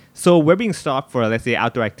about. So we're being stopped for, let's say,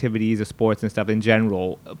 outdoor activities or sports and stuff in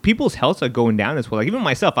general. People's healths are going down as well. Like, even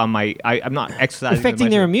myself, I'm not exercising. Affecting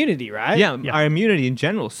as their much. immunity, right? Yeah, our immunity in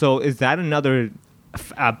general. So is that another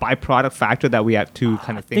byproduct factor that we have to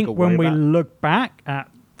kind of I think think or when worry we about? look back at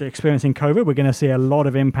the experience in COVID, we're going to see a lot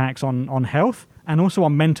of impacts on health and also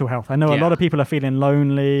on mental health. I know a Yeah. lot of people are feeling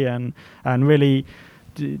lonely and really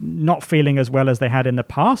not feeling as well as they had in the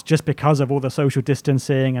past just because of all the social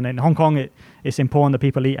distancing. And in Hong Kong, it's important that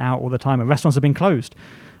people eat out all the time and restaurants have been closed.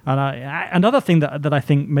 And another thing that I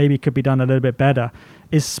think maybe could be done a little bit better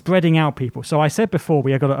is spreading out people. So I said before,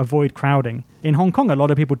 we have got to avoid crowding. In Hong Kong, a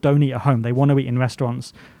lot of people don't eat at home. They want to eat in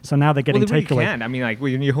restaurants. So now they're getting Well, they really takeaway. can't. I mean, like,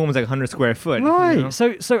 when your home is like 100 square foot. Right. you know?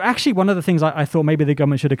 So actually, one of the things I thought maybe the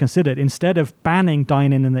government should have considered, instead of banning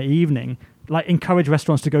dining in the evening, like encourage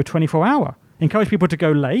restaurants to go 24-hour. Encourage people to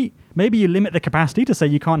go late. Maybe you limit the capacity to say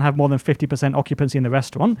you can't have more than 50% occupancy in the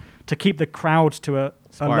restaurant to keep the crowds to a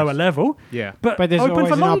lower level. Yeah. But But there's open always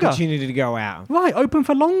for an longer. opportunity to go out. Right, open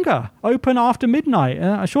for longer. Open after midnight.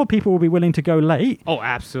 I'm sure people will be willing to go late. Oh,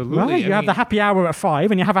 absolutely. Right, you I have the mean, happy hour at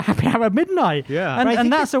 5 and you have a happy hour at midnight. Yeah. And, But I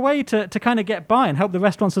think that's a way to kind of get by and help the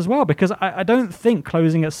restaurants as well, because I don't think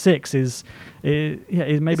closing at 6 is maybe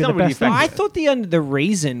It's the not really best thing. I thought the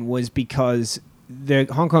reason was because the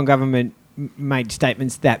Hong Kong government made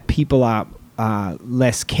statements that people are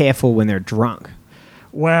less careful when they're drunk.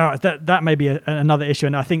 Well, that may be another issue.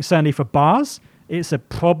 And I think certainly for bars, it's a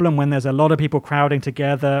problem when there's a lot of people crowding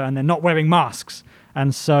together and they're not wearing masks.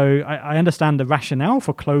 And so I understand the rationale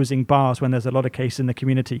for closing bars when there's a lot of cases in the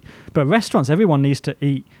community. But restaurants, everyone needs to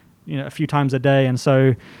eat, a few times a day. And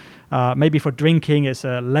so maybe for drinking, it's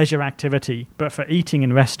a leisure activity. But for eating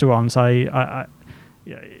in restaurants,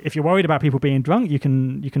 if you're worried about people being drunk, you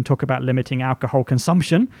can talk about limiting alcohol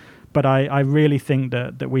consumption. But I really think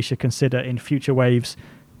that we should consider in future waves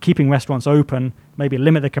keeping restaurants open, maybe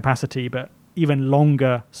limit the capacity, but even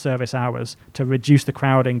longer service hours to reduce the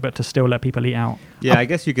crowding, but to still let people eat out. Yeah, I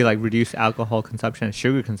guess you could like reduce alcohol consumption and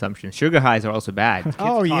sugar consumption. Sugar highs are also bad.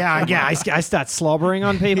 Oh yeah. I start slobbering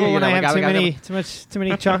on people Yeah, when I like, have I too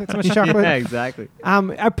much chocolate. Yeah, exactly.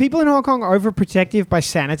 Are people in Hong Kong overprotective by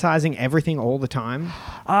sanitizing everything all the time?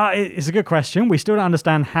 It's a good question. We still don't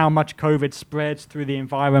understand how much COVID spreads through the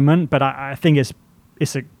environment, but I think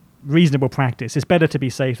it's a reasonable practice. It's better to be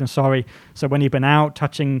safe than sorry. So when you've been out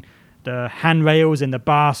touching the handrails in the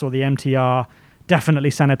bus or the MTR, definitely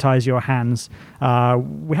sanitize your hands.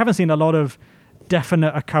 We haven't seen a lot of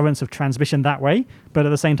definite occurrence of transmission that way, but at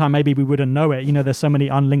the same time, maybe we wouldn't know it. There's so many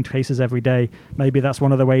unlinked cases every day. Maybe that's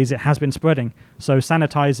one of the ways it has been spreading. So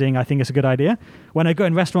sanitizing, I think, is a good idea. When I go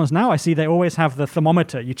in restaurants now, I see they always have the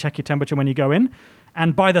thermometer. You check your temperature when you go in.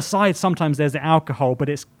 And by the side, sometimes there's the alcohol, but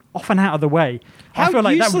it's often out of the way. How I feel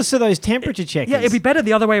like useless are those temperature checkers? Yeah, it'd be better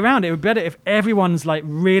the other way around. It would be better if everyone's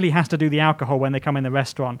really has to do the alcohol when they come in the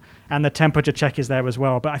restaurant and the temperature check is there as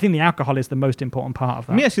well. But I think the alcohol is the most important part of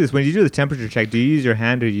that. Let me ask you this. When you do the temperature check, do you use your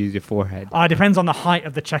hand or do you use your forehead? It depends on the height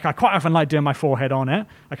of the check. I quite often like doing my forehead on it.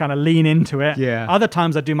 I kind of lean into it. Yeah. Other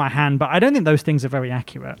times I do my hand, but I don't think those things are very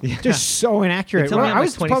accurate. Just so inaccurate. It's only Well, on, I like,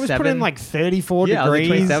 was putting 27. like 34 Yeah, I was like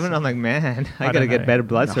degrees. 27. I'm like, man, I don't gotta get know. better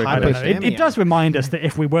blood No, I don't circulation. know. It does remind us that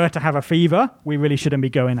if we were to have a fever, we really shouldn't be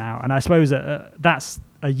going out. And I suppose that's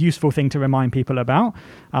a useful thing to remind people about.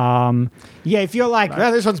 Yeah, if you're like,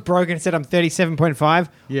 oh, this one's broken, it said I'm 37.5.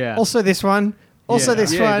 Yeah. Also this one. Also Yeah.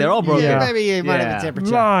 this Yeah, one. they're all broken. Yeah, maybe you might Yeah. have a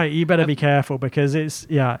temperature. Right, you better be careful because it's,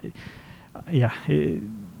 So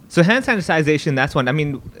hand sanitization, that's one. I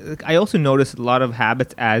mean, I also notice a lot of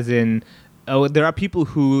habits as in, there are people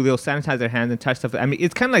who they'll sanitize their hands and touch stuff. I mean,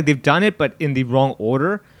 it's kind of like they've done it, but in the wrong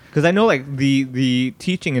order. Because I know like the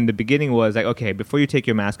teaching in the beginning was like, okay, before you take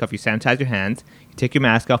your mask off, you sanitize your hands. You take your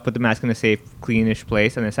mask off, put the mask in a safe, cleanish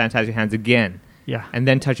place, and then sanitize your hands again. Yeah. and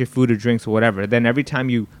then touch your food or drinks or whatever. Then every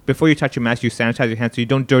time before you touch your mask, you sanitize your hands so you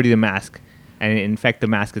don't dirty the mask and infect the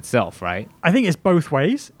mask itself, right? I think it's both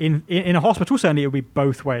ways. In a hospital, certainly it would be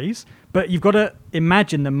both ways. But you've got to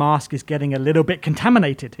imagine the mask is getting a little bit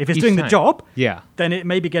contaminated. If it's Each doing time. the job, Yeah. then it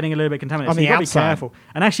may be getting a little bit contaminated. On So the you've got to be outside. careful.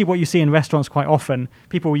 And actually what you see in restaurants quite often,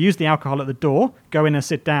 people will use the alcohol at the door, go in and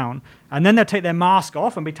sit down, and then they'll take their mask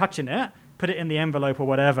off and be touching it, put it in the envelope or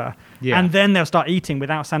whatever. Yeah. And then they'll start eating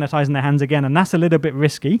without sanitizing their hands again. And that's a little bit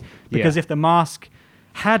risky because Yeah. if the mask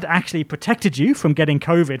had actually protected you from getting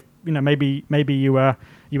COVID, maybe you were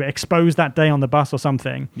exposed that day on the bus or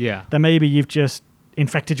something, Yeah. then maybe you've just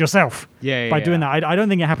infected yourself by doing that. I don't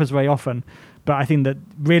think it happens very often, but I think that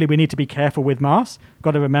really we need to be careful with masks.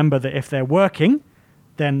 Got to remember that if they're working,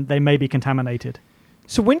 then they may be contaminated.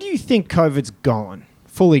 So when do you think COVID's gone?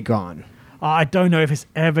 Fully gone? I don't know if it's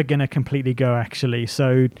ever going to completely go, actually.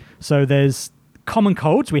 So there's common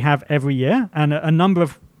colds we have every year, and a number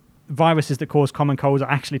of viruses that cause common colds are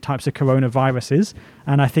actually types of coronaviruses.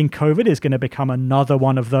 And I think COVID is going to become another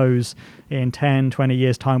one of those in 10, 20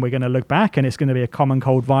 years' time. We're going to look back and it's going to be a common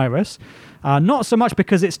cold virus. Not so much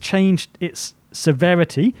because it's changed its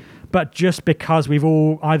severity, but just because we've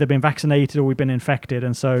all either been vaccinated or we've been infected.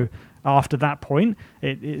 And so after that point,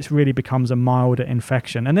 it really becomes a milder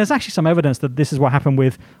infection. And there's actually some evidence that this is what happened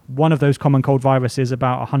with one of those common cold viruses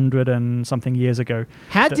about 100 and something years ago.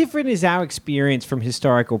 How different is our experience from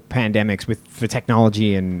historical pandemics for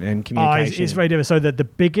technology and communication? It's very different. So the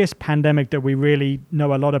biggest pandemic that we really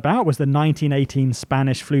know a lot about was the 1918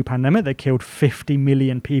 Spanish flu pandemic that killed 50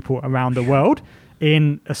 million people around the world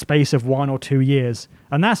in a space of 1 or 2 years.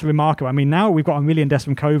 And that's remarkable. I mean, now we've got 1 million deaths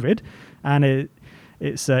from COVID, and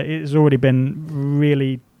it's already been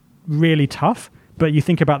really, really tough. But you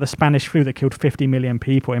think about the Spanish flu that killed 50 million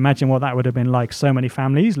people. Imagine what that would have been like. So many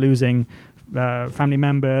families losing family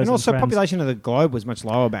members. And also, friends. population of the globe was much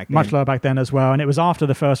lower back then. Much lower back then as well. And it was after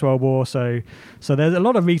the First World War. So there's a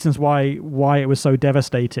lot of reasons why it was so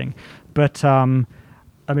devastating. But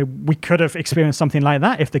I mean, we could have experienced something like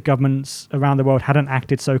that if the governments around the world hadn't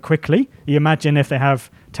acted so quickly. You imagine if they have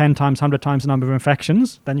 10 times, 100 times the number of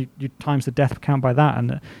infections, then you times the death count by that,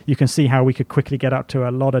 and you can see how we could quickly get up to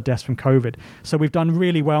a lot of deaths from COVID. So we've done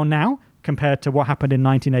really well now compared to what happened in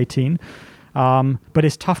 1918, but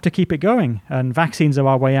it's tough to keep it going, and vaccines are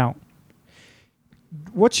our way out.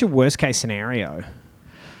 What's your worst case scenario?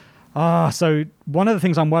 So one of the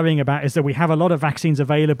things I'm worrying about is that we have a lot of vaccines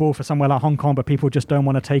available for somewhere like Hong Kong, but people just don't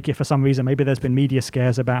want to take it for some reason. Maybe there's been media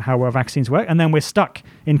scares about how well vaccines work, and then we're stuck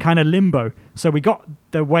in kind of limbo. So we got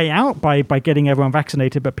the way out by getting everyone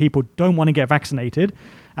vaccinated, but people don't want to get vaccinated.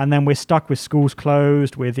 And then we're stuck with schools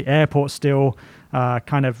closed, with the airport still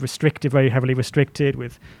kind of restricted, very heavily restricted,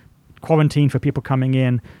 with quarantine for people coming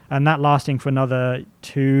in, and that lasting for another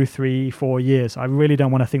 2, 3, 4 years. I really don't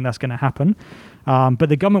want to think that's going to happen. But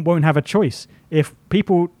the government won't have a choice. If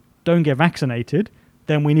people don't get vaccinated,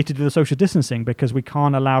 then we need to do the social distancing because we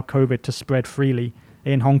can't allow COVID to spread freely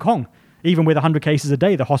in Hong Kong. Even with 100 cases a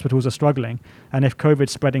day, the hospitals are struggling. And if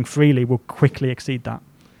COVID's spreading freely, we'll quickly exceed that.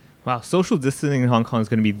 Wow, social distancing in Hong Kong is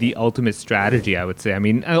going to be the ultimate strategy, I would say. I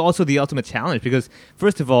mean, and also the ultimate challenge because,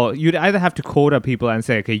 first of all, you'd either have to quota people and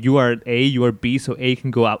say, okay, you are A, you are B, so A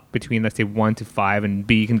can go up between, let's say, 1 to 5, and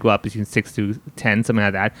B can go up between 6 to 10, something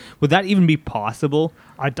like that. Would that even be possible?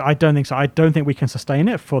 I don't think so. I don't think we can sustain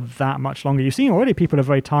it for that much longer. You've seen already people are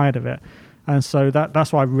very tired of it. And so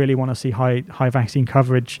that's why I really want to see high vaccine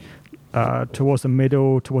coverage towards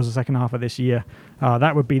the second half of this year.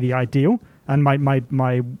 That would be the ideal. And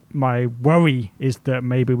my worry is that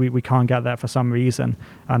maybe we can't get that for some reason,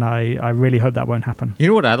 and I really hope that won't happen. You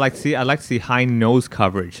know what I'd like to see? I'd like to see high nose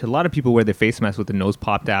coverage. A lot of people wear their face masks with the nose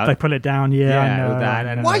popped out. They pull it down, yeah. I know, that.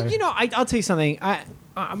 I know. Well, I'll tell you something.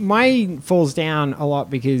 Mine falls down a lot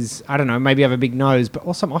because, I don't know, maybe I have a big nose, but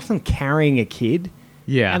also I'm often carrying a kid.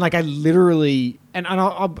 Yeah. And like I literally, and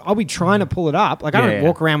I'll be trying to pull it up. Like I don't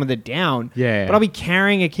walk around with it down. Yeah. But I'll be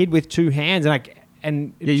carrying a kid with two hands,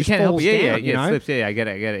 and it you just can't help falls it. down, Yeah, you know? it slips. Yeah, I get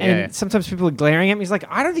it. And sometimes people are glaring at me. It's like,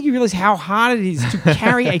 I don't think you realize how hard it is to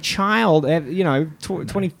carry a child,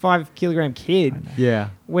 25 kilogram kid. Yeah.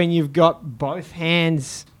 When you've got both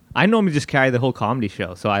hands. I normally just carry the whole comedy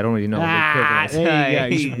show, so I don't really know. There you go.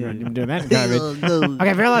 You should have been doing that in COVID.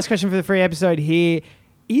 Okay, very last question for the free episode here.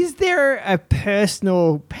 Is there a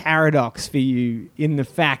personal paradox for you in the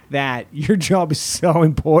fact that your job is so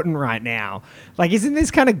important right now? Like, isn't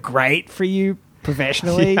this kind of great for you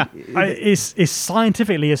professionally? Yeah. It's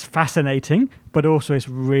scientifically it's fascinating, but also it's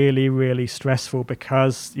really, really stressful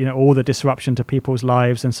because, all the disruption to people's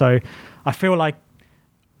lives. And so I feel like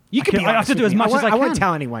You can be I have to do as much as I can. I won't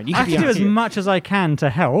tell anyone. You I can have be to do honest as here. much as I can to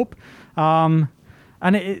help.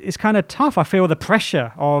 And it's kind of tough. I feel the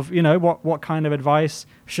pressure of, what kind of advice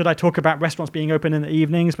should I talk about restaurants being open in the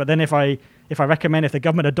evenings? But then if I recommend, if the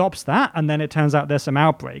government adopts that, and then it turns out there's some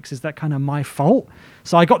outbreaks, is that kind of my fault?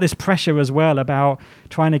 So I got this pressure as well about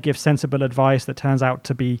trying to give sensible advice that turns out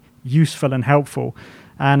to be useful and helpful.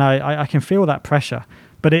 And I can feel that pressure.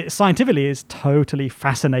 But it scientifically is totally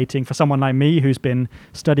fascinating for someone like me who's been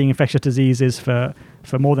studying infectious diseases for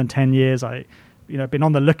more than 10 years. Been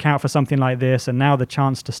on the lookout for something like this, and now the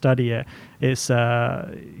chance to study it. It's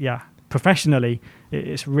professionally,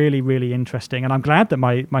 it's really, really interesting, and I'm glad that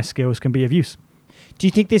my skills can be of use. Do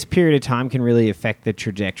you think this period of time can really affect the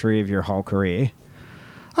trajectory of your whole career?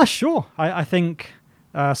 Sure. I think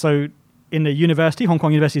so. In the university, Hong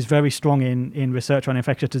Kong University is very strong in research on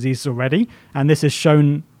infectious diseases already, and this has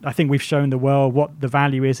shown. I think we've shown the world what the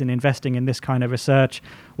value is in investing in this kind of research.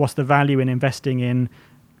 What's the value in investing in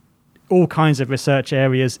all kinds of research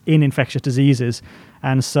areas in infectious diseases.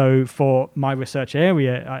 And so for my research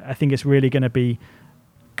area, I think it's really going to be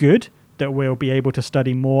good that we'll be able to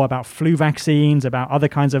study more about flu vaccines, about other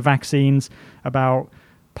kinds of vaccines, about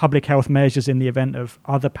public health measures in the event of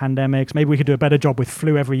other pandemics. Maybe we could do a better job with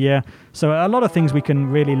flu every year. So a lot of things we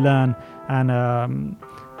can really learn. And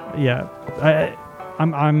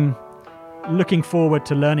I'm looking forward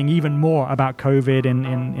to learning even more about COVID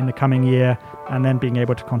in the coming year, and then being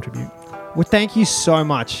able to contribute. Well, thank you so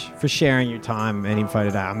much for sharing your time and info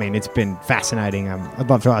today. I mean, it's been fascinating. I'd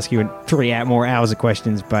love to ask you 3 more hours of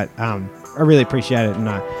questions, but I really appreciate it, and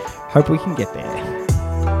I hope we can get there.